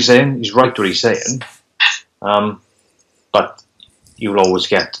see what he's saying. He's right what he's saying, but you'll always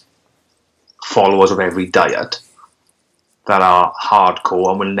get followers of every diet that are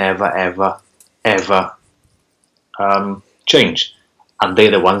hardcore and will never, ever, ever change. And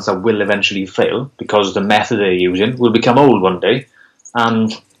they're the ones that will eventually fail, because the method they're using will become old one day,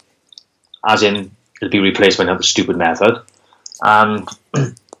 and as in, it'll be replaced by another stupid method, and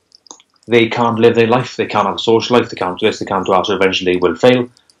they can't live their life, they can't have a social life, they can't do this, they can't do that, so eventually they will fail,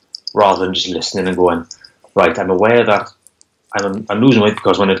 rather than just listening and going, right, I'm aware that I'm losing weight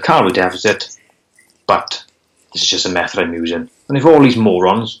because I'm in a calorie deficit, but this is just a method I'm using. And if all these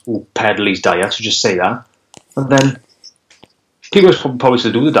morons who peddle these diets who just say that, and then people probably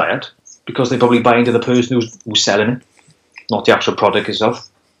still do the diet because they probably buy into the person who's selling it, not the actual product itself.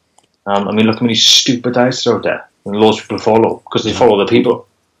 I mean, look how many stupid diets are out there, and loads of people follow because they follow the people.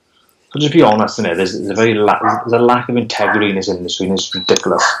 So just be honest, in it. There's a lack of integrity in this industry, and it's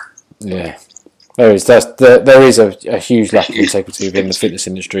ridiculous. Yeah, there is. There is a huge lack of integrity within the fitness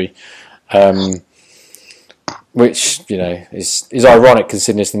industry, which is ironic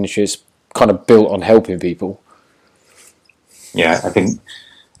considering this industry is kind of built on helping people. Yeah, I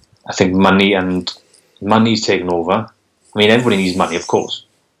think money's taken over. I mean, everybody needs money, of course,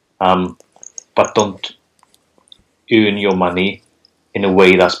 but don't earn your money in a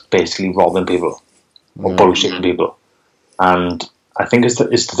way that's basically robbing people or bullshitting people. And I think it's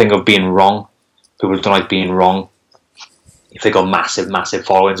the thing of being wrong. People don't like being wrong. If they got massive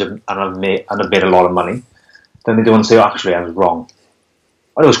followings and have made a lot of money, then they don't want to say, oh, actually, I was wrong.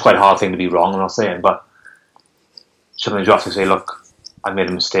 I know it's quite a hard thing to be wrong, I'm not saying, but sometimes you have to say, look, I made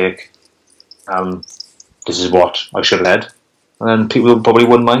a mistake. this is what I should have had, and then people probably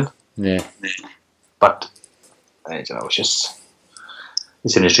wouldn't mind. Yeah. But I don't know. It's just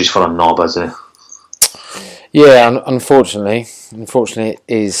this industry's full of knobbers, isn't it? Yeah, unfortunately, it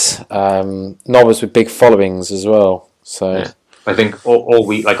is novice with big followings as well. So yeah. I think all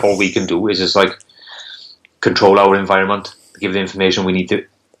we can do is just like control our environment, give the information we need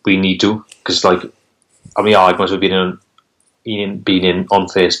to, because like I mean, arguments have been on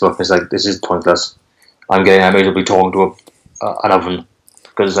Facebook. It's like, this is pointless. I may as well be talking to an oven,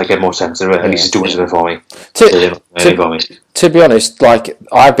 because I get more sense of it. At least it's doing something for me. To be honest, like,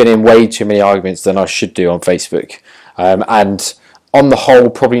 I've been in way too many arguments than I should do on Facebook, and on the whole,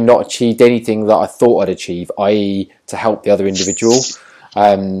 probably not achieved anything that I thought I'd achieve, i.e., to help the other individual.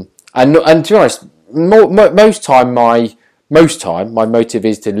 And to be honest, most time my motive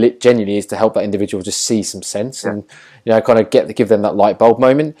is to genuinely is to help that individual just see some sense and kind of give them that light bulb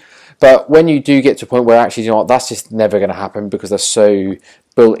moment. But when you do get to a point where actually, that's just never going to happen, because they're so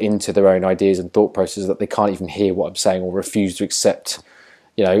built into their own ideas and thought processes that they can't even hear what I'm saying, or refuse to accept,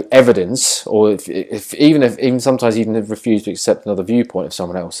 evidence, or even sometimes refuse to accept another viewpoint of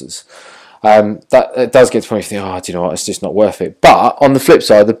someone else's. That it does get to the point where you think, do you know what, it's just not worth it. But on the flip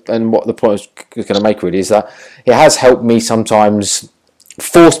side, and what the point I was going to make really is that it has helped me sometimes,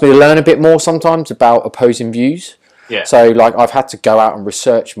 forced me to learn a bit more sometimes about opposing views. Yeah. So, like, I've had to go out and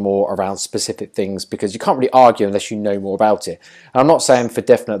research more around specific things, because you can't really argue unless you know more about it. And I'm not saying for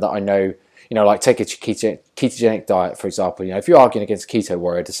definite that I know, like, take a ketogenic diet, for example. If you're arguing against a keto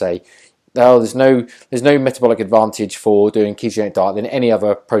warrior to say, no, there's no metabolic advantage for doing ketogenic diet than any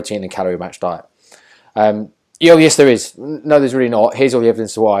other protein and calorie match diet. Yes, there is. No, there's really not. Here's all the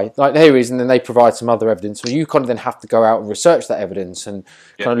evidence to why. Like, here is, and then they provide some other evidence. So you kind of then have to go out and research that evidence and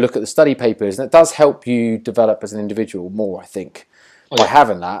kind of look at the study papers. And it does help you develop as an individual more, I think, by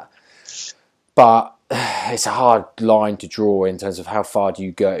having that. But it's a hard line to draw in terms of how far do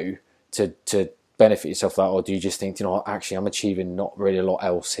you go to benefit yourself that, or do you just think, actually, I'm achieving not really a lot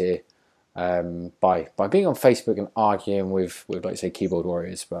else here by being on Facebook and arguing with like, say, keyboard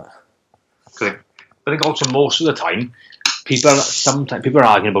warriors. But I think also most of the time, people are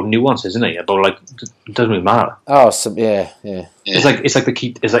arguing about nuances, isn't it? About, like, it doesn't really matter. Oh, yeah. It's like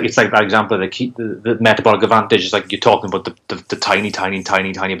that example of the metabolic advantage. It's like you're talking about the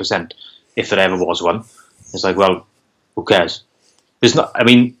tiny percent, if there ever was one. It's like, well, who cares? There's not. I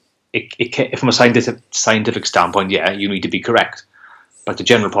mean, from a scientific standpoint, yeah, you need to be correct. But the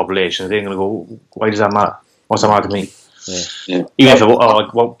general population, they're going to go, why does that matter? What's that matter to me? Yeah. Even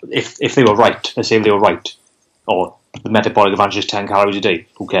if they were right, let's say they were right, or the metabolic advantage is 10 calories a day,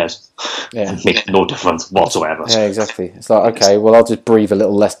 who cares? Yeah. It makes no difference whatsoever. Yeah, exactly. It's like, okay, well, I'll just breathe a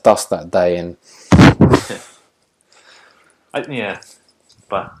little less dust that day, and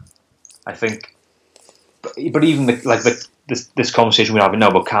but I think, but even this conversation we're having now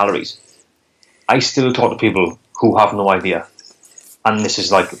about calories, I still talk to people who have no idea, and this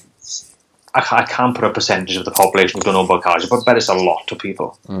is like, I can't put a percentage of the population who don't know about calories, but I bet it's a lot of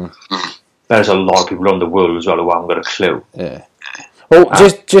people. There's a lot of people around the world as well who haven't got a clue. Yeah. Well,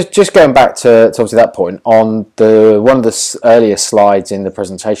 just going back to obviously that point, on one of the earlier slides in the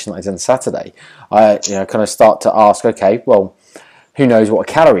presentation that I did on Saturday, I kind of start to ask, okay, well, who knows what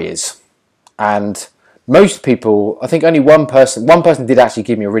a calorie is? And most people, I think only one person did actually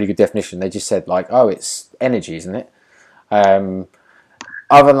give me a really good definition. They just said, like, oh, it's energy, isn't it?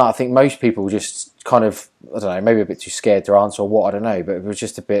 Other than that, I think most people just kind of, I don't know, maybe a bit too scared to answer or what, I don't know, but it was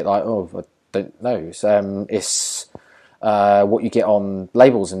just a bit like, oh, I don't know. It's what you get on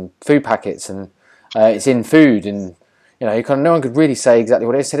labels and food packets, and it's in food, and you kind of, no one could really say exactly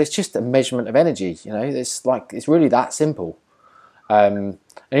what it is. So it's just a measurement of energy. It's really that simple. And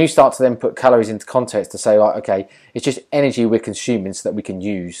you start to then put calories into context to say, like, okay, it's just energy we're consuming so that we can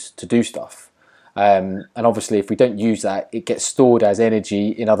use to do stuff. And obviously, if we don't use that, it gets stored as energy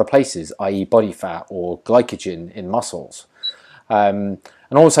in other places, i.e. body fat or glycogen in muscles. And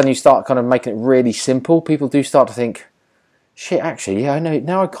all of a sudden you start kind of making it really simple. People do start to think, shit, actually, yeah, I know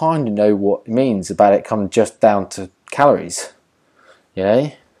now. I kind of know what it means about it come just down to calories.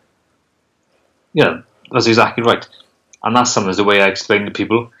 Yeah, that's exactly right. And that's sometimes the way I explain to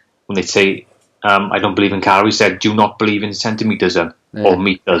people when they say, I don't believe in calories. Said, do not believe in centimeters then, or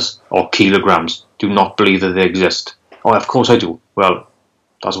meters, or kilograms. Do not believe that they exist. Oh, of course I do. Well,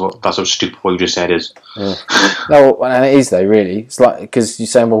 that's how stupid what you just said is. Yeah. No, and it is though. Really, it's like, because you're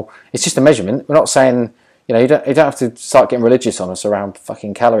saying, well, it's just a measurement. We're not saying, you don't have to start getting religious on us around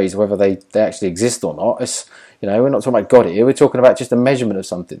fucking calories, whether they actually exist or not. It's, we're not talking about God here. We're talking about just a measurement of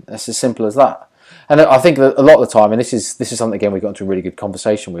something. That's as simple as that. And I think that a lot of the time, and this is something again we got into a really good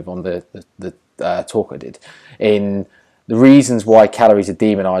conversation with on the talk I did, in the reasons why calories are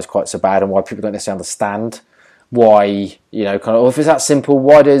demonised quite so bad, and why people don't necessarily understand why, kind of, if it's that simple,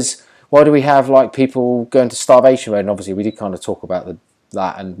 why do we have like people going to starvation mode? And obviously we did kind of talk about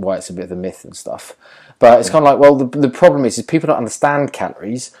that and why it's a bit of a myth and stuff. But it's kind of like, well, the problem is people don't understand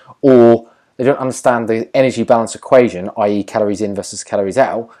calories, or they don't understand the energy balance equation, i.e. calories in versus calories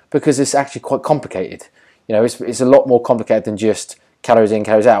out, because it's actually quite complicated. It's a lot more complicated than just calories in,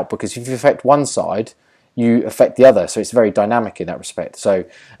 calories out, because if you affect one side, you affect the other. So it's very dynamic in that respect. So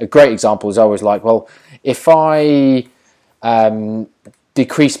a great example is always like, well, if I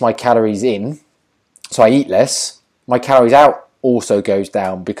decrease my calories in, so I eat less, my calories out also goes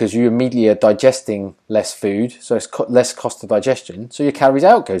down, because you immediately are digesting less food, so it's less cost of digestion, so your calories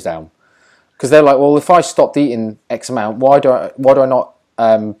out goes down. Because they're like, well, if I stopped eating X amount, why do I not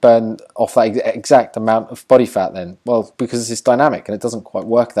burn off that exact amount of body fat then? Well, because it's dynamic and it doesn't quite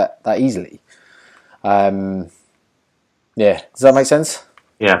work that easily. Yeah, does that make sense?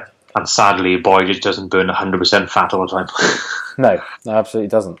 Yeah, and sadly, boy just doesn't burn 100% fat all the time. No, absolutely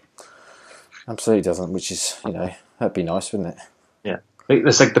doesn't. Absolutely doesn't. Which is, that'd be nice, wouldn't it? Yeah,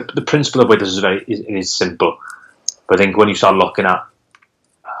 it's like the principle of weight loss is simple, but I think when you start looking at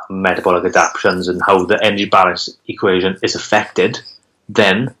metabolic adaptations and how the energy balance equation is affected,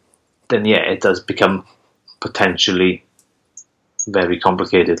 then yeah, it does become potentially very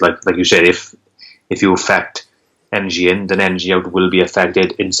complicated. Like you said, if you affect energy in, then energy out will be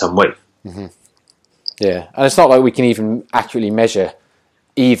affected in some way. Mm-hmm. Yeah, and it's not like we can even accurately measure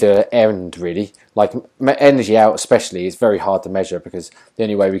either end, really. Like energy out especially is very hard to measure, because the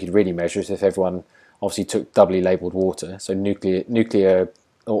only way we could really measure is if everyone obviously took doubly labelled water, so nuclear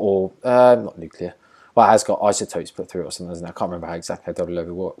or not nuclear, well, it has got isotopes put through it or something, doesn't it? I can't remember how exactly how doubly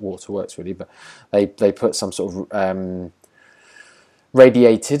labelled water works really, but they put some sort of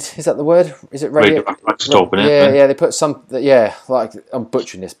radiated, is that the word? Is it radiated? Yeah, they put some, like, I'm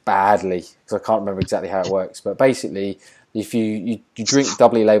butchering this badly because I can't remember exactly how it works, but basically if you drink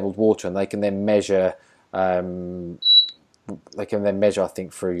doubly labelled water, and they can then measure I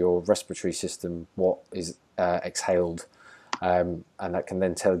think through your respiratory system what is exhaled, and that can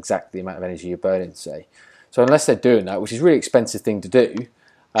then tell exactly the amount of energy you're burning, say. So unless they're doing that, which is a really expensive thing to do,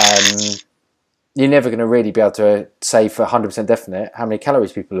 you're never going to really be able to say for 100% definite how many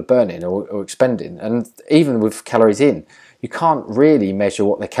calories people are burning or expending. And even with calories in, you can't really measure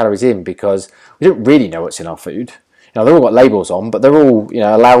what the calories in, because we don't really know what's in our food. They've all got labels on, but they're all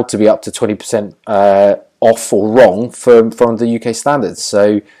allowed to be up to 20% off or wrong from the UK standards.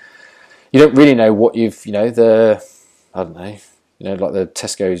 So you don't really know what you've like the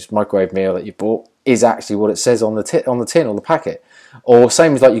Tesco's microwave meal that you bought is actually what it says on the tin or the packet. Or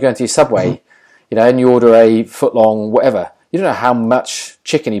same as like you go into your Subway, and you order a footlong whatever. You don't know how much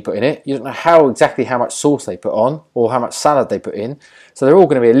chicken you put in it. You don't know exactly how much sauce they put on or how much salad they put in. So they're all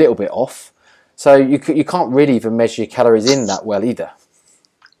going to be a little bit off. So you can't really even measure your calories in that well either.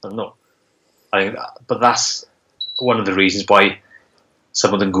 No, but that's one of the reasons why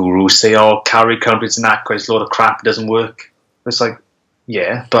some of the gurus say, "Oh, calorie count is inaccurate. It's a load of crap. It doesn't work." It's like,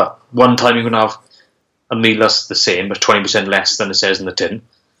 yeah, but one time you're going to have a meal that's the same, but 20% less than it says in the tin.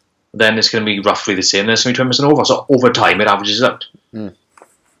 Then it's going to be roughly the same. Then it's going to be 20% over. So over time, it averages out,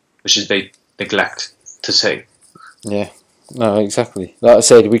 which is they neglect to say. Yeah, no, exactly. Like I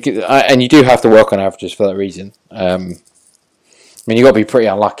said, and you do have to work on averages for that reason. You've got to be pretty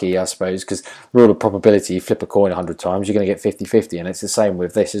unlucky, I suppose, because rule of probability, you flip a coin 100 times, you're going to get 50-50, and it's the same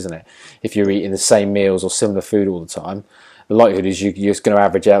with this, isn't it? If you're eating the same meals or similar food all the time, the likelihood is you're just going to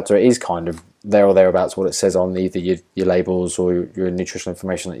average out to it is kind of there or thereabouts what it says on either your labels or your nutritional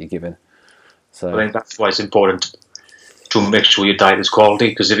information that you're given. So I think that's why it's important to make sure your diet is quality,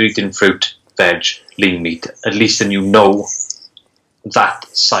 because if you're eating fruit, veg, lean meat, at least then you know that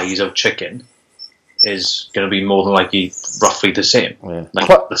size of chicken is going to be more than likely roughly the same. Yeah. Like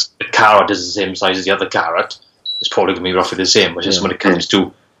the carrot is the same size as the other carrot. It's probably going to be roughly the same, which is when it comes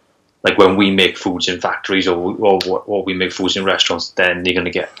to like when we make foods in factories or we make foods in restaurants, then you're going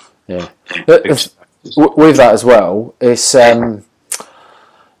to get with that as well. It's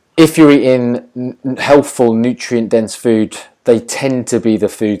if you're eating healthful, nutrient-dense food, they tend to be the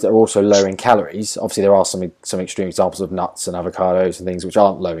foods that are also low in calories. Obviously, there are some extreme examples of nuts and avocados and things which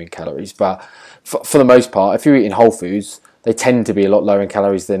aren't low in calories, but for the most part, if you're eating whole foods, they tend to be a lot lower in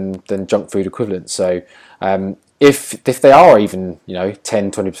calories than junk food equivalents. So if they are even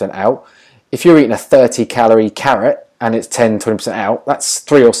 10-20% out, if you're eating a 30-calorie carrot and it's 10-20% out, that's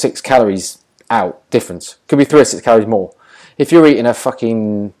 3 or 6 calories out difference. Could be 3 or 6 calories more. If you're eating a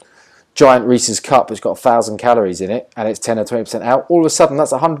fucking giant Reese's cup that's got 1,000 calories in it and it's 10 or 20% out, all of a sudden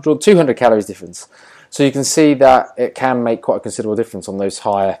that's 100 or 200 calories difference. So you can see that it can make quite a considerable difference on those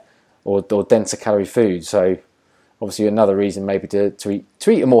higher or denser calorie foods. So obviously another reason maybe to eat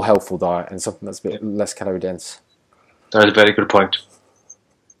a more healthful diet and something that's a bit less calorie dense. That's a very good point.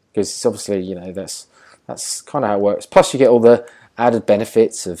 Because it's obviously, that's kind of how it works. Plus you get all the added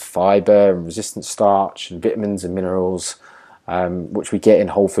benefits of fibre and resistant starch and vitamins and minerals, which we get in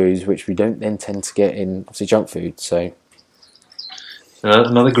whole foods, which we don't then tend to get in obviously junk food. So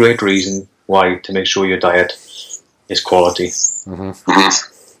another great reason why to make sure your diet is quality. Mm-hmm.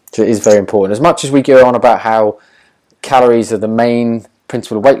 So it is very important. As much as we go on about how calories are the main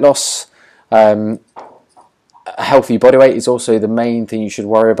principle of weight loss, a healthy body weight is also the main thing you should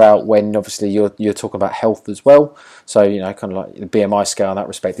worry about when obviously you're talking about health as well. So kind of like the BMI scale in that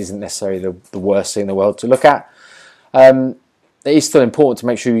respect isn't necessarily the worst thing in the world to look at. It is still important to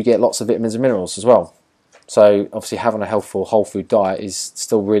make sure you get lots of vitamins and minerals as well. So obviously having a healthful whole food diet is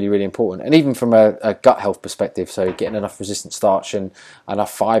still really, really important. And even from a gut health perspective, so getting enough resistant starch and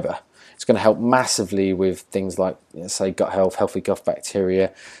enough fibre, it's going to help massively with things like, say, gut health, healthy gut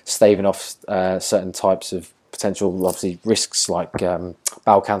bacteria, staving off certain types of potential, obviously, risks like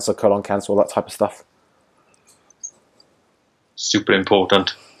bowel cancer, colon cancer, all that type of stuff. Super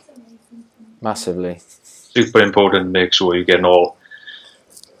important. Massively. Super important to make sure you're getting all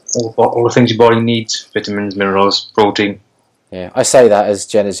the things your body needs, vitamins, minerals, protein. Yeah, I say that as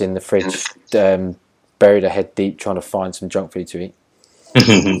Jen is in the fridge, buried her head deep trying to find some junk food to eat.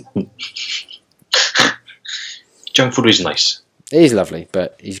 Junk food is nice. It is lovely,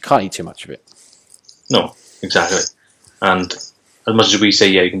 but you can't eat too much of it. No, exactly. And as much as we say,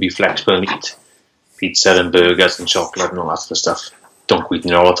 you can be flexible and eat pizza and burgers and chocolate and all that sort of stuff, don't eat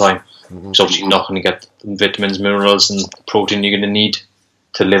it all the time. Mm-hmm. So obviously you're not going to get the vitamins, minerals and protein you're going to need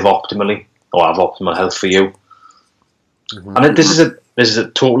to live optimally or have optimal health for you. Mm-hmm. And this is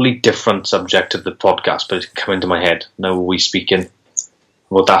a totally different subject of the podcast, but it's come into my head now we're speaking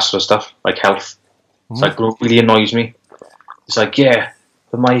about that sort of stuff, like health. Mm-hmm. It's like what really annoys me. It's like,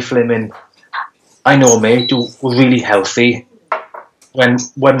 but my flaming, I know a mate who was really healthy when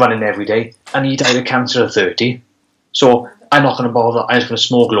running every day, and he died of cancer at 30. So I'm not going to bother. I'm just going to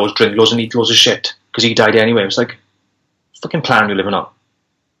smoke loads, drink loads, and eat loads of shit because he died anyway. It's like, fucking plan you're living on.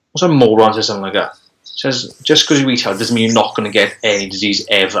 What's a moron says something like that? Says just because you eat healthy doesn't mean you're not going to get any disease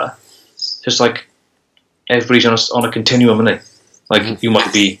ever. Just like everybody's on a continuum, isn't it? Like you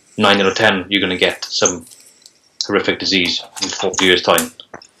might be 9 out of 10, you're going to get some horrific disease in 40 years' time.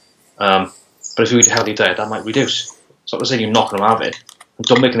 But if you eat a healthy diet, that might reduce. So I'm not saying you're not going to have it. And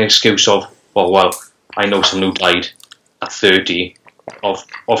don't make an excuse of, well, I know someone who died at 30 of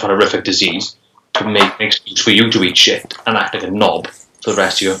a horrific disease to make an excuse for you to eat shit and act like a knob for the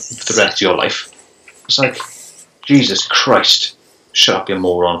rest of your life. It's like, Jesus Christ, shut up, you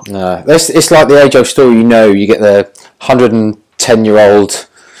moron. No, it's like the age-old story. You get the 110-year-old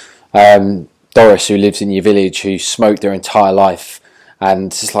Doris who lives in your village who smoked her entire life, and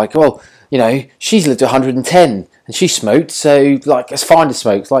it's like, well, she's lived to 110 and she smoked, so like it's fine to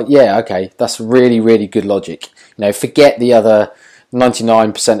smoke. It's like, yeah, okay, that's really, really good logic. Forget the other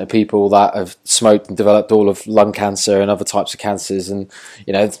 99% of people that have smoked and developed all of lung cancer and other types of cancers, and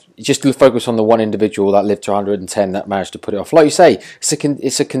just focus on the one individual that lived to 110 that managed to put it off. Like you say,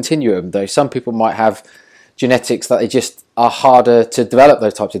 it's a continuum though. Some people might have genetics that they just are harder to develop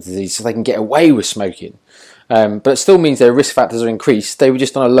those types of diseases, so they can get away with smoking. But it still means their risk factors are increased. They were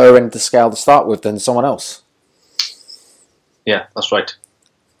just on a lower end of the scale to start with than someone else. Yeah, that's right.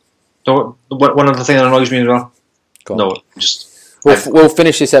 So one other thing that annoys me as well. No, just we'll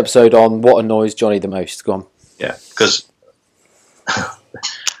finish this episode on what annoys Johnny the most. Go on. Yeah, because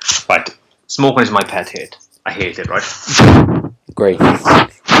right, smoking is my pet hate. I hate it. Right. Great.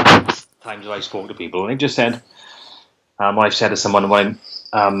 Times that I spoke to people and they just said, I've said to someone when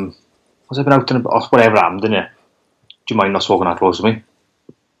was I been out and whatever happened, didn't you? Do you mind not smoking that close to me?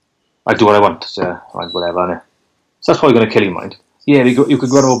 I do what I want. So, right, whatever, innit? So that's probably going to kill your mind. Yeah, you could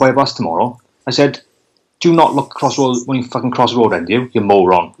go over by a bus tomorrow. I said, do not look across the road when you fucking cross the road, end you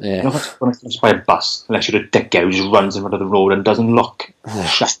moron. Yeah. You're not going to cross by a bus unless you're a dickhead who just runs in front of the road and doesn't look.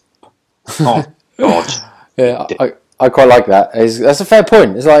 Shut up. Oh, God. Yeah, I quite like that. That's a fair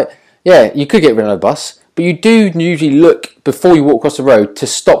point. It's like, yeah, you could get rid of a bus, but you do usually look before you walk across the road to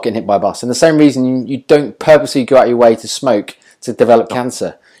stop getting hit by a bus. And the same reason you don't purposely go out your way to smoke to develop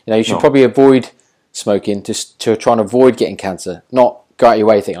cancer. You should probably avoid smoking to try and avoid getting cancer, not go out your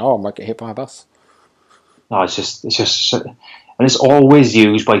way thinking, I might get hit by a bus. No, it's just, and it's always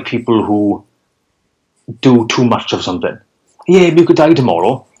used by people who do too much of something. Yeah, you could die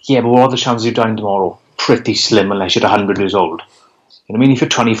tomorrow. Yeah, but what are the chances you're dying tomorrow? Pretty slim unless you're 100 years old. You know what I mean? If you're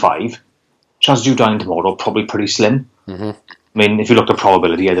 25, chances you dying tomorrow are probably pretty slim. Mm-hmm. I mean, if you look at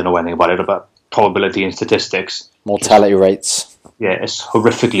probability, I don't know anything about it, but probability and statistics. Mortality rates. Yeah, it's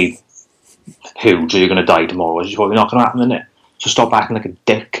horrifically huge. You're going to die tomorrow. It's probably not going to happen, isn't it? So stop acting like a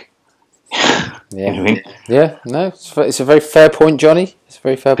dick. Yeah. You know what I mean? Yeah, no, it's a very fair point, Johnny. It's a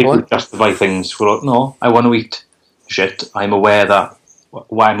very fair People point. justify things for, like, no, I want to eat shit. I'm aware that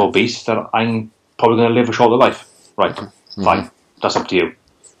why I'm obese, that I'm probably going to live a shorter life. Right, fine. That's up to you.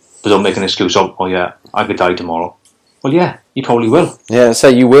 But don't make an excuse of, oh yeah, I could die tomorrow. Well, yeah, you probably will. Yeah, so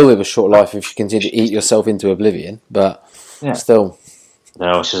you will live a short life if you continue to eat yourself into oblivion, but still.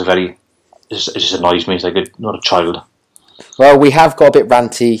 No, it's just it just annoys me. It's like not a child. Well, we have got a bit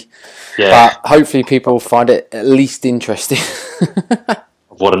ranty, Yeah. but hopefully people find it at least interesting.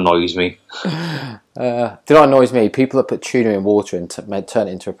 What annoys me? Do you know what annoys me? People that put tuna in water and turn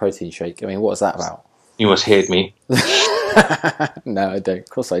it into a protein shake. I mean, what is that about? You must hate me. No, I don't. Of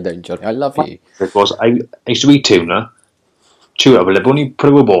course I don't, Johnny. I love you. It was, I used to eat tuna, chew it up a little, when you put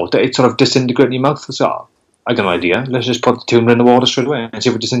it with water, it sort of disintegrates in your mouth. So I got an idea. Let's just put the tuna in the water straight away and see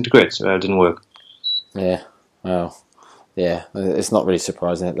if it disintegrates. It didn't work. Yeah. Well, yeah. It's not really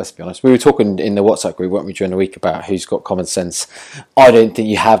surprising, let's be honest. We were talking in the WhatsApp group, weren't we, during the week about who's got common sense. I don't think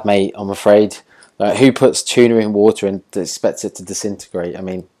you have, mate, I'm afraid. Who puts tuna in water and expects it to disintegrate? I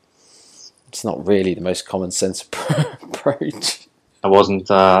mean, it's not really the most common sense approach. I wasn't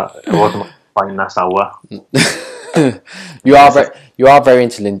finding that hour. You are very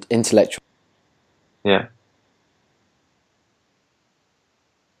intellectual. Yeah.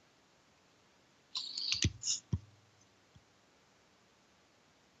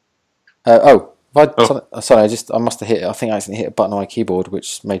 Sorry, I must have hit. I think I accidentally hit a button on my keyboard,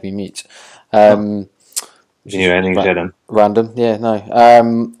 which made me mute. You knew anything you said? Random, yeah, no.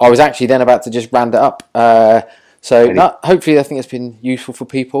 I was actually then about to just round it up. Hopefully, I think it's been useful for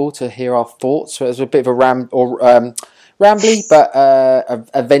people to hear our thoughts. So it was a bit of a rambly, but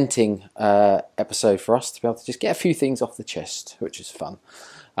a venting episode for us to be able to just get a few things off the chest, which is fun.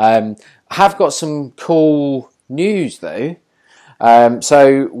 I have got some cool news though.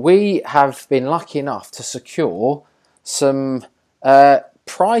 So we have been lucky enough to secure some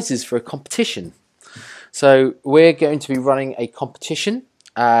prizes for a competition. So we're going to be running a competition.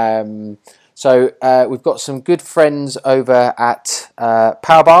 So we've got some good friends over at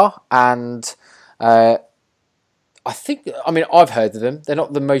Power Bar, and I've heard of them. They're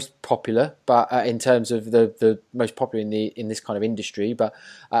not the most popular, but in terms of the most popular in this kind of industry. But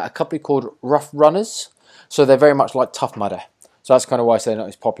a company called Rough Runners. So they're very much like Tough Mudder. So that's kind of why I say they're not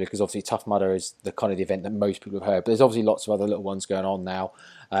as popular, because obviously Tough Mudder is the kind of the event that most people have heard. But there's obviously lots of other little ones going on now.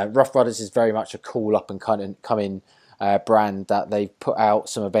 Rough Runners is very much a cool up and coming brand that they've put out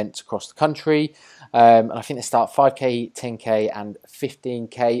some events across the country. And I think they start 5K, 10K and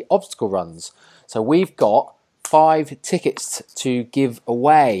 15K obstacle runs. So we've got 5 tickets to give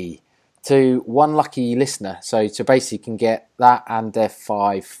away to one lucky listener. So to basically can get that and their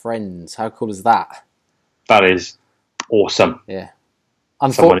 5 friends. How cool is that? That is awesome. Yeah.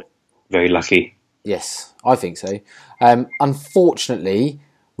 Someone very lucky. Yes, I think so. Unfortunately,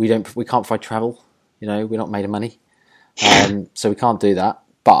 we can't provide travel. You know, we're not made of money, so we can't do that.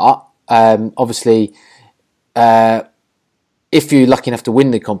 But obviously, if you're lucky enough to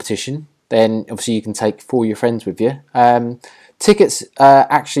win the competition, then obviously you can take 4 of your friends with you. Tickets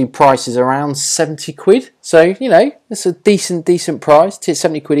actually prices around £70, so you know it's a decent price. It's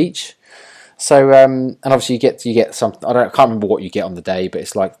 £70 each. So and obviously you get something. I can't remember what you get on the day, but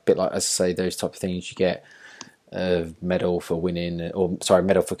it's like a bit like, as I say, those type of things. You get a medal for winning,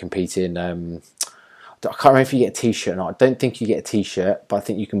 medal for competing. I can't remember if you get a T-shirt or not. I don't think you get a T-shirt, but I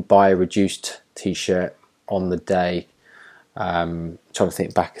think you can buy a reduced T-shirt on the day. Trying to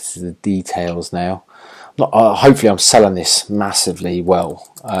think back to the details now. Hopefully, I'm selling this massively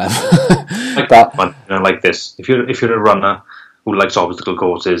well. Like this. If you're a runner who likes obstacle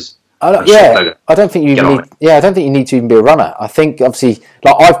courses. I don't think you need to even be a runner. I think obviously,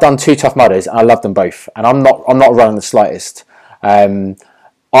 like I've done 2 Tough Mudders and I love them both, and I'm not running the slightest.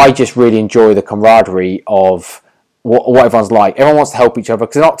 I just really enjoy the camaraderie of what everyone's like. Everyone wants to help each other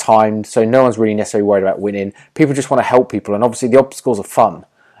because they're not timed, so no one's really necessarily worried about winning. People just want to help people, and obviously the obstacles are fun.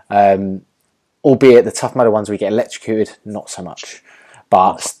 Albeit the Tough Mudder ones we get electrocuted, not so much.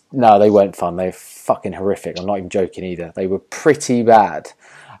 But no, they weren't fun. They're fucking horrific. I'm not even joking either. They were pretty bad.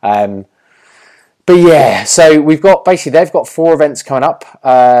 But yeah, so they've got 4 events coming up.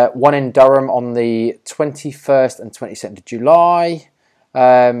 One in Durham on the 21st and 22nd of July.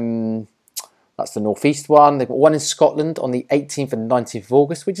 That's the Northeast one. They've got one in Scotland on the 18th and 19th of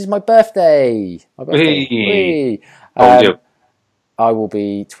August, which is my birthday. Hey. How old are you? I will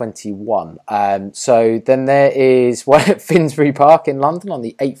be 21. So then there is one at Finsbury Park in London on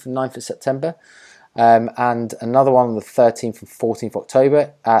the 8th and 9th of September. And another one on the 13th and 14th of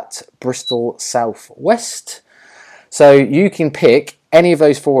October at Bristol South West. So you can pick any of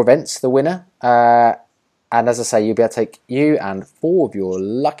those 4 events, the winner. And as I say, you'll be able to take you and 4 of your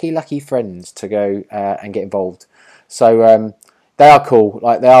lucky friends to go and get involved. So they are cool.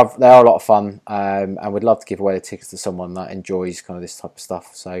 Like they are a lot of fun. And we'd love to give away the tickets to someone that enjoys kind of this type of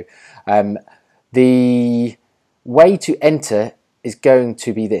stuff. So the way to enter is going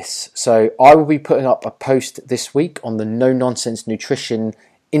to be this. So I will be putting up a post this week on the No Nonsense Nutrition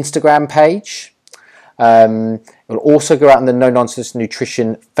Instagram page. It will also go out in the No Nonsense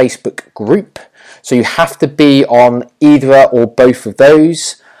Nutrition Facebook group. So you have to be on either or both of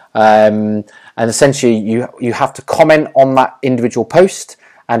those. And essentially you have to comment on that individual post.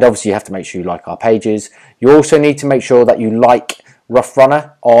 And obviously you have to make sure you like our pages. You also need to make sure that you like Rough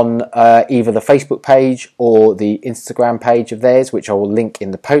Runner on either the Facebook page or the Instagram page of theirs, which I will link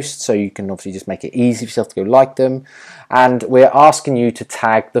in the post, so you can obviously just make it easy for yourself to go like them. And we're asking you to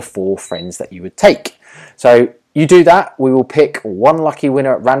tag the 4 friends that you would take. So you do that, we will pick one lucky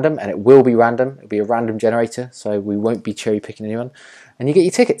winner at random, and it will be random. It'll be a random generator, so we won't be cherry picking anyone. And you get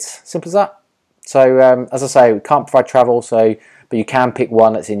your tickets, simple as that. So as I say, we can't provide travel, but you can pick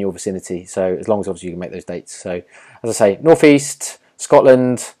one that's in your vicinity. So as long as obviously you can make those dates. So as I say, Northeast,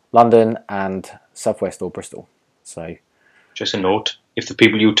 Scotland, London, and Southwest or Bristol. So, just a note: if the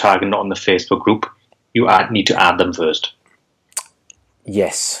people you tag are not on the Facebook group, you need to add them first.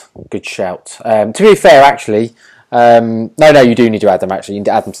 Yes, good shout. To be fair, actually, no, you do need to add them. Actually, you need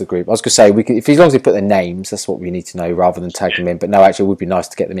to add them to the group. I was going to say, as long as we put their names, that's what we need to know, rather than tag them in. But no, actually, it would be nice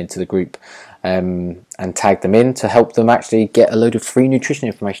to get them into the group and tag them in to help them actually get a load of free nutrition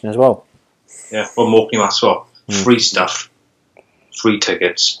information as well. Yeah, what more can you ask for? Free stuff. Free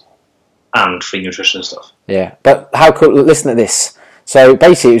tickets and free nutrition stuff. Yeah, but how cool, listen to this. So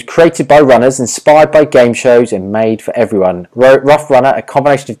basically it was created by runners, inspired by game shows and made for everyone. Rough Runner, a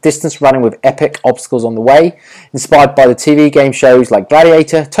combination of distance running with epic obstacles on the way, inspired by the TV game shows like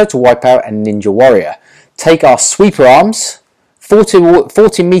Gladiator, Total Wipeout and Ninja Warrior. Take our sweeper arms, 40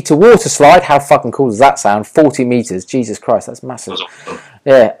 metre water slide, how fucking cool does that sound? 40 metres, Jesus Christ, that's massive.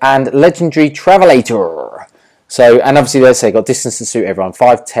 Yeah, and legendary Travelator. So, and obviously they say got distance to suit everyone,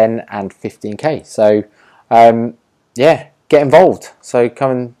 5, 10 and 15k. So, yeah, get involved. So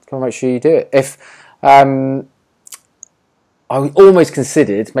come and make sure you do it. If I almost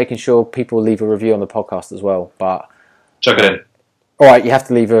considered making sure people leave a review on the podcast as well, but chuck it in. All right, you have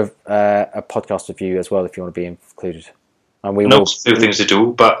to leave a podcast review as well if you want to be included. And we will do things to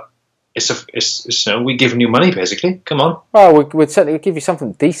do, but it's we're giving you money basically. Come on. Well, we'd certainly give you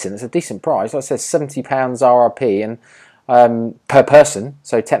something decent. It's a decent price. Like I said, £70 RRP and per person.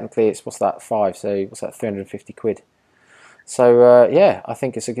 So technically, it's what's that 5? So what's that 350 quid? So yeah, I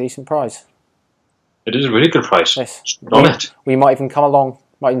think it's a decent price. It is a really good price. Yes, we might even come along.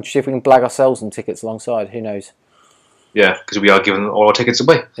 Might even see if we can blag ourselves some tickets alongside. Who knows? Yeah, because we are giving all our tickets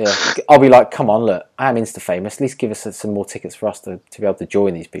away. Yeah, I'll be like, come on, look, I am Insta famous. At least give us some more tickets for us to be able to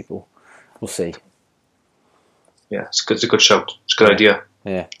join these people. We'll see. Yeah, it's good. It's a good shout. It's a good idea.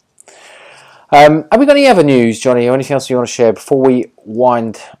 Yeah. Have we got any other news, Johnny, or anything else you want to share before we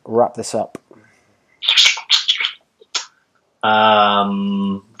wrap this up?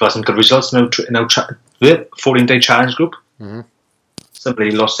 Got some good results in our 14-day challenge group. Mm-hmm. Somebody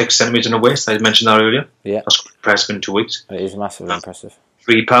lost 6 centimetres in the waist. I mentioned that earlier. Yeah. That's quite impressive in 2 weeks. It is massively impressive.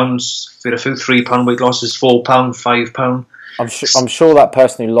 £3 fit a food, £3 weight loss is £4, £5. I'm sure that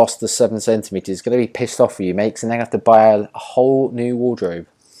person who lost the 7 centimetres is going to be pissed off with you, mate, because then they have to buy a whole new wardrobe.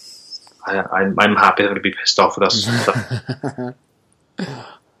 I'm happy they're going to be pissed off with us.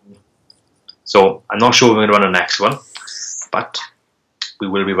 So I'm not sure we're going to run the next one, but we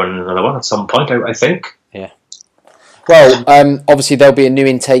will be running another one at some point, I think. Yeah. Well, obviously there'll be a new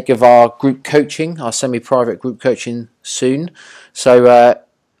intake of our group coaching, our semi-private group coaching soon. So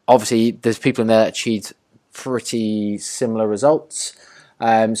obviously there's people in there that achieved pretty similar results.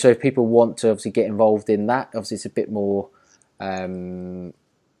 So if people want to obviously get involved in that, obviously it's a bit more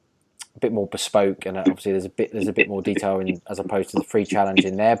bespoke, and obviously there's a bit more detail in, as opposed to the free challenge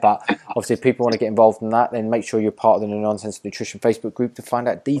in there. But obviously if people want to get involved in that, then make sure you're part of the No Nonsense Nutrition Facebook group to find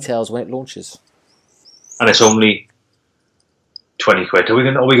out details when it launches. And it's only 20 quid. Are we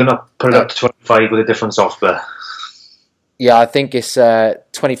gonna put it up to 25 with a different software? Yeah, I think it's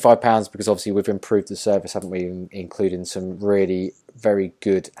 £25 because obviously we've improved the service, haven't we? Including some really, very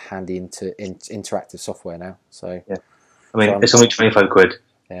good, handy interactive software now. So yeah. I mean, it's only 25 quid,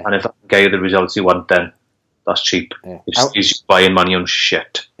 Yeah. and if I can get you the results you want, then that's cheap. Yeah. It's just buying money on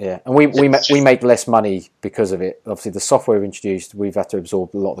shit. Yeah, and we make less money because of it. Obviously, the software we've introduced, we've had to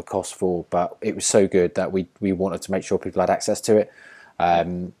absorb a lot of the costs for, but it was so good that we wanted to make sure people had access to it.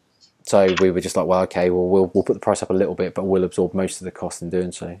 So we were just like, well, okay, we'll put the price up a little bit, but we'll absorb most of the cost in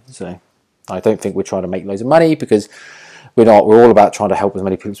doing so. So I don't think we're trying to make loads of money, because we're not. We're all about trying to help as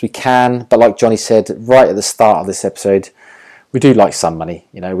many people as we can. But like Johnny said right at the start of this episode, we do like some money.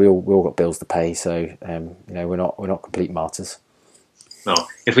 You know, we all got bills to pay, so you know, we're not complete martyrs. No,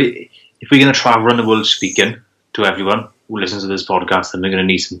 if we're going to travel around the world speaking to everyone who listens to this podcast, then we're going to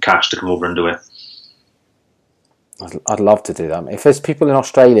need some cash to come over and do it. I'd love to do that. If there's people in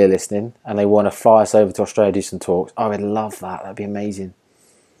Australia listening and they want to fly us over to Australia to do some talks, I would love that. That'd be amazing.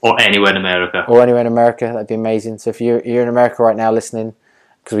 Or anywhere in America. That'd be amazing. So if you're in America right now listening,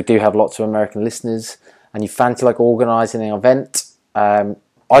 because we do have lots of American listeners, and you fancy like organising an event, I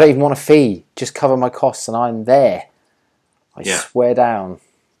don't even want a fee. Just cover my costs and I'm there. I swear down.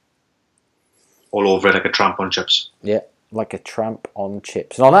 All over it like a tramp on chips. Yeah, like a tramp on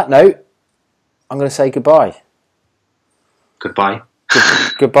chips. And on that note, I'm going to say goodbye. Goodbye.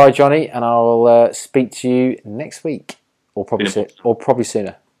 Goodbye, Johnny, and I'll speak to you next week, or probably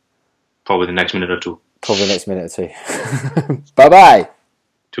sooner. Probably the next minute or two. Probably the next minute or two. Bye-bye.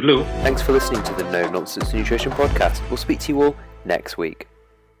 Toodaloo. Thanks for listening to the No Nonsense Nutrition Podcast. We'll speak to you all next week.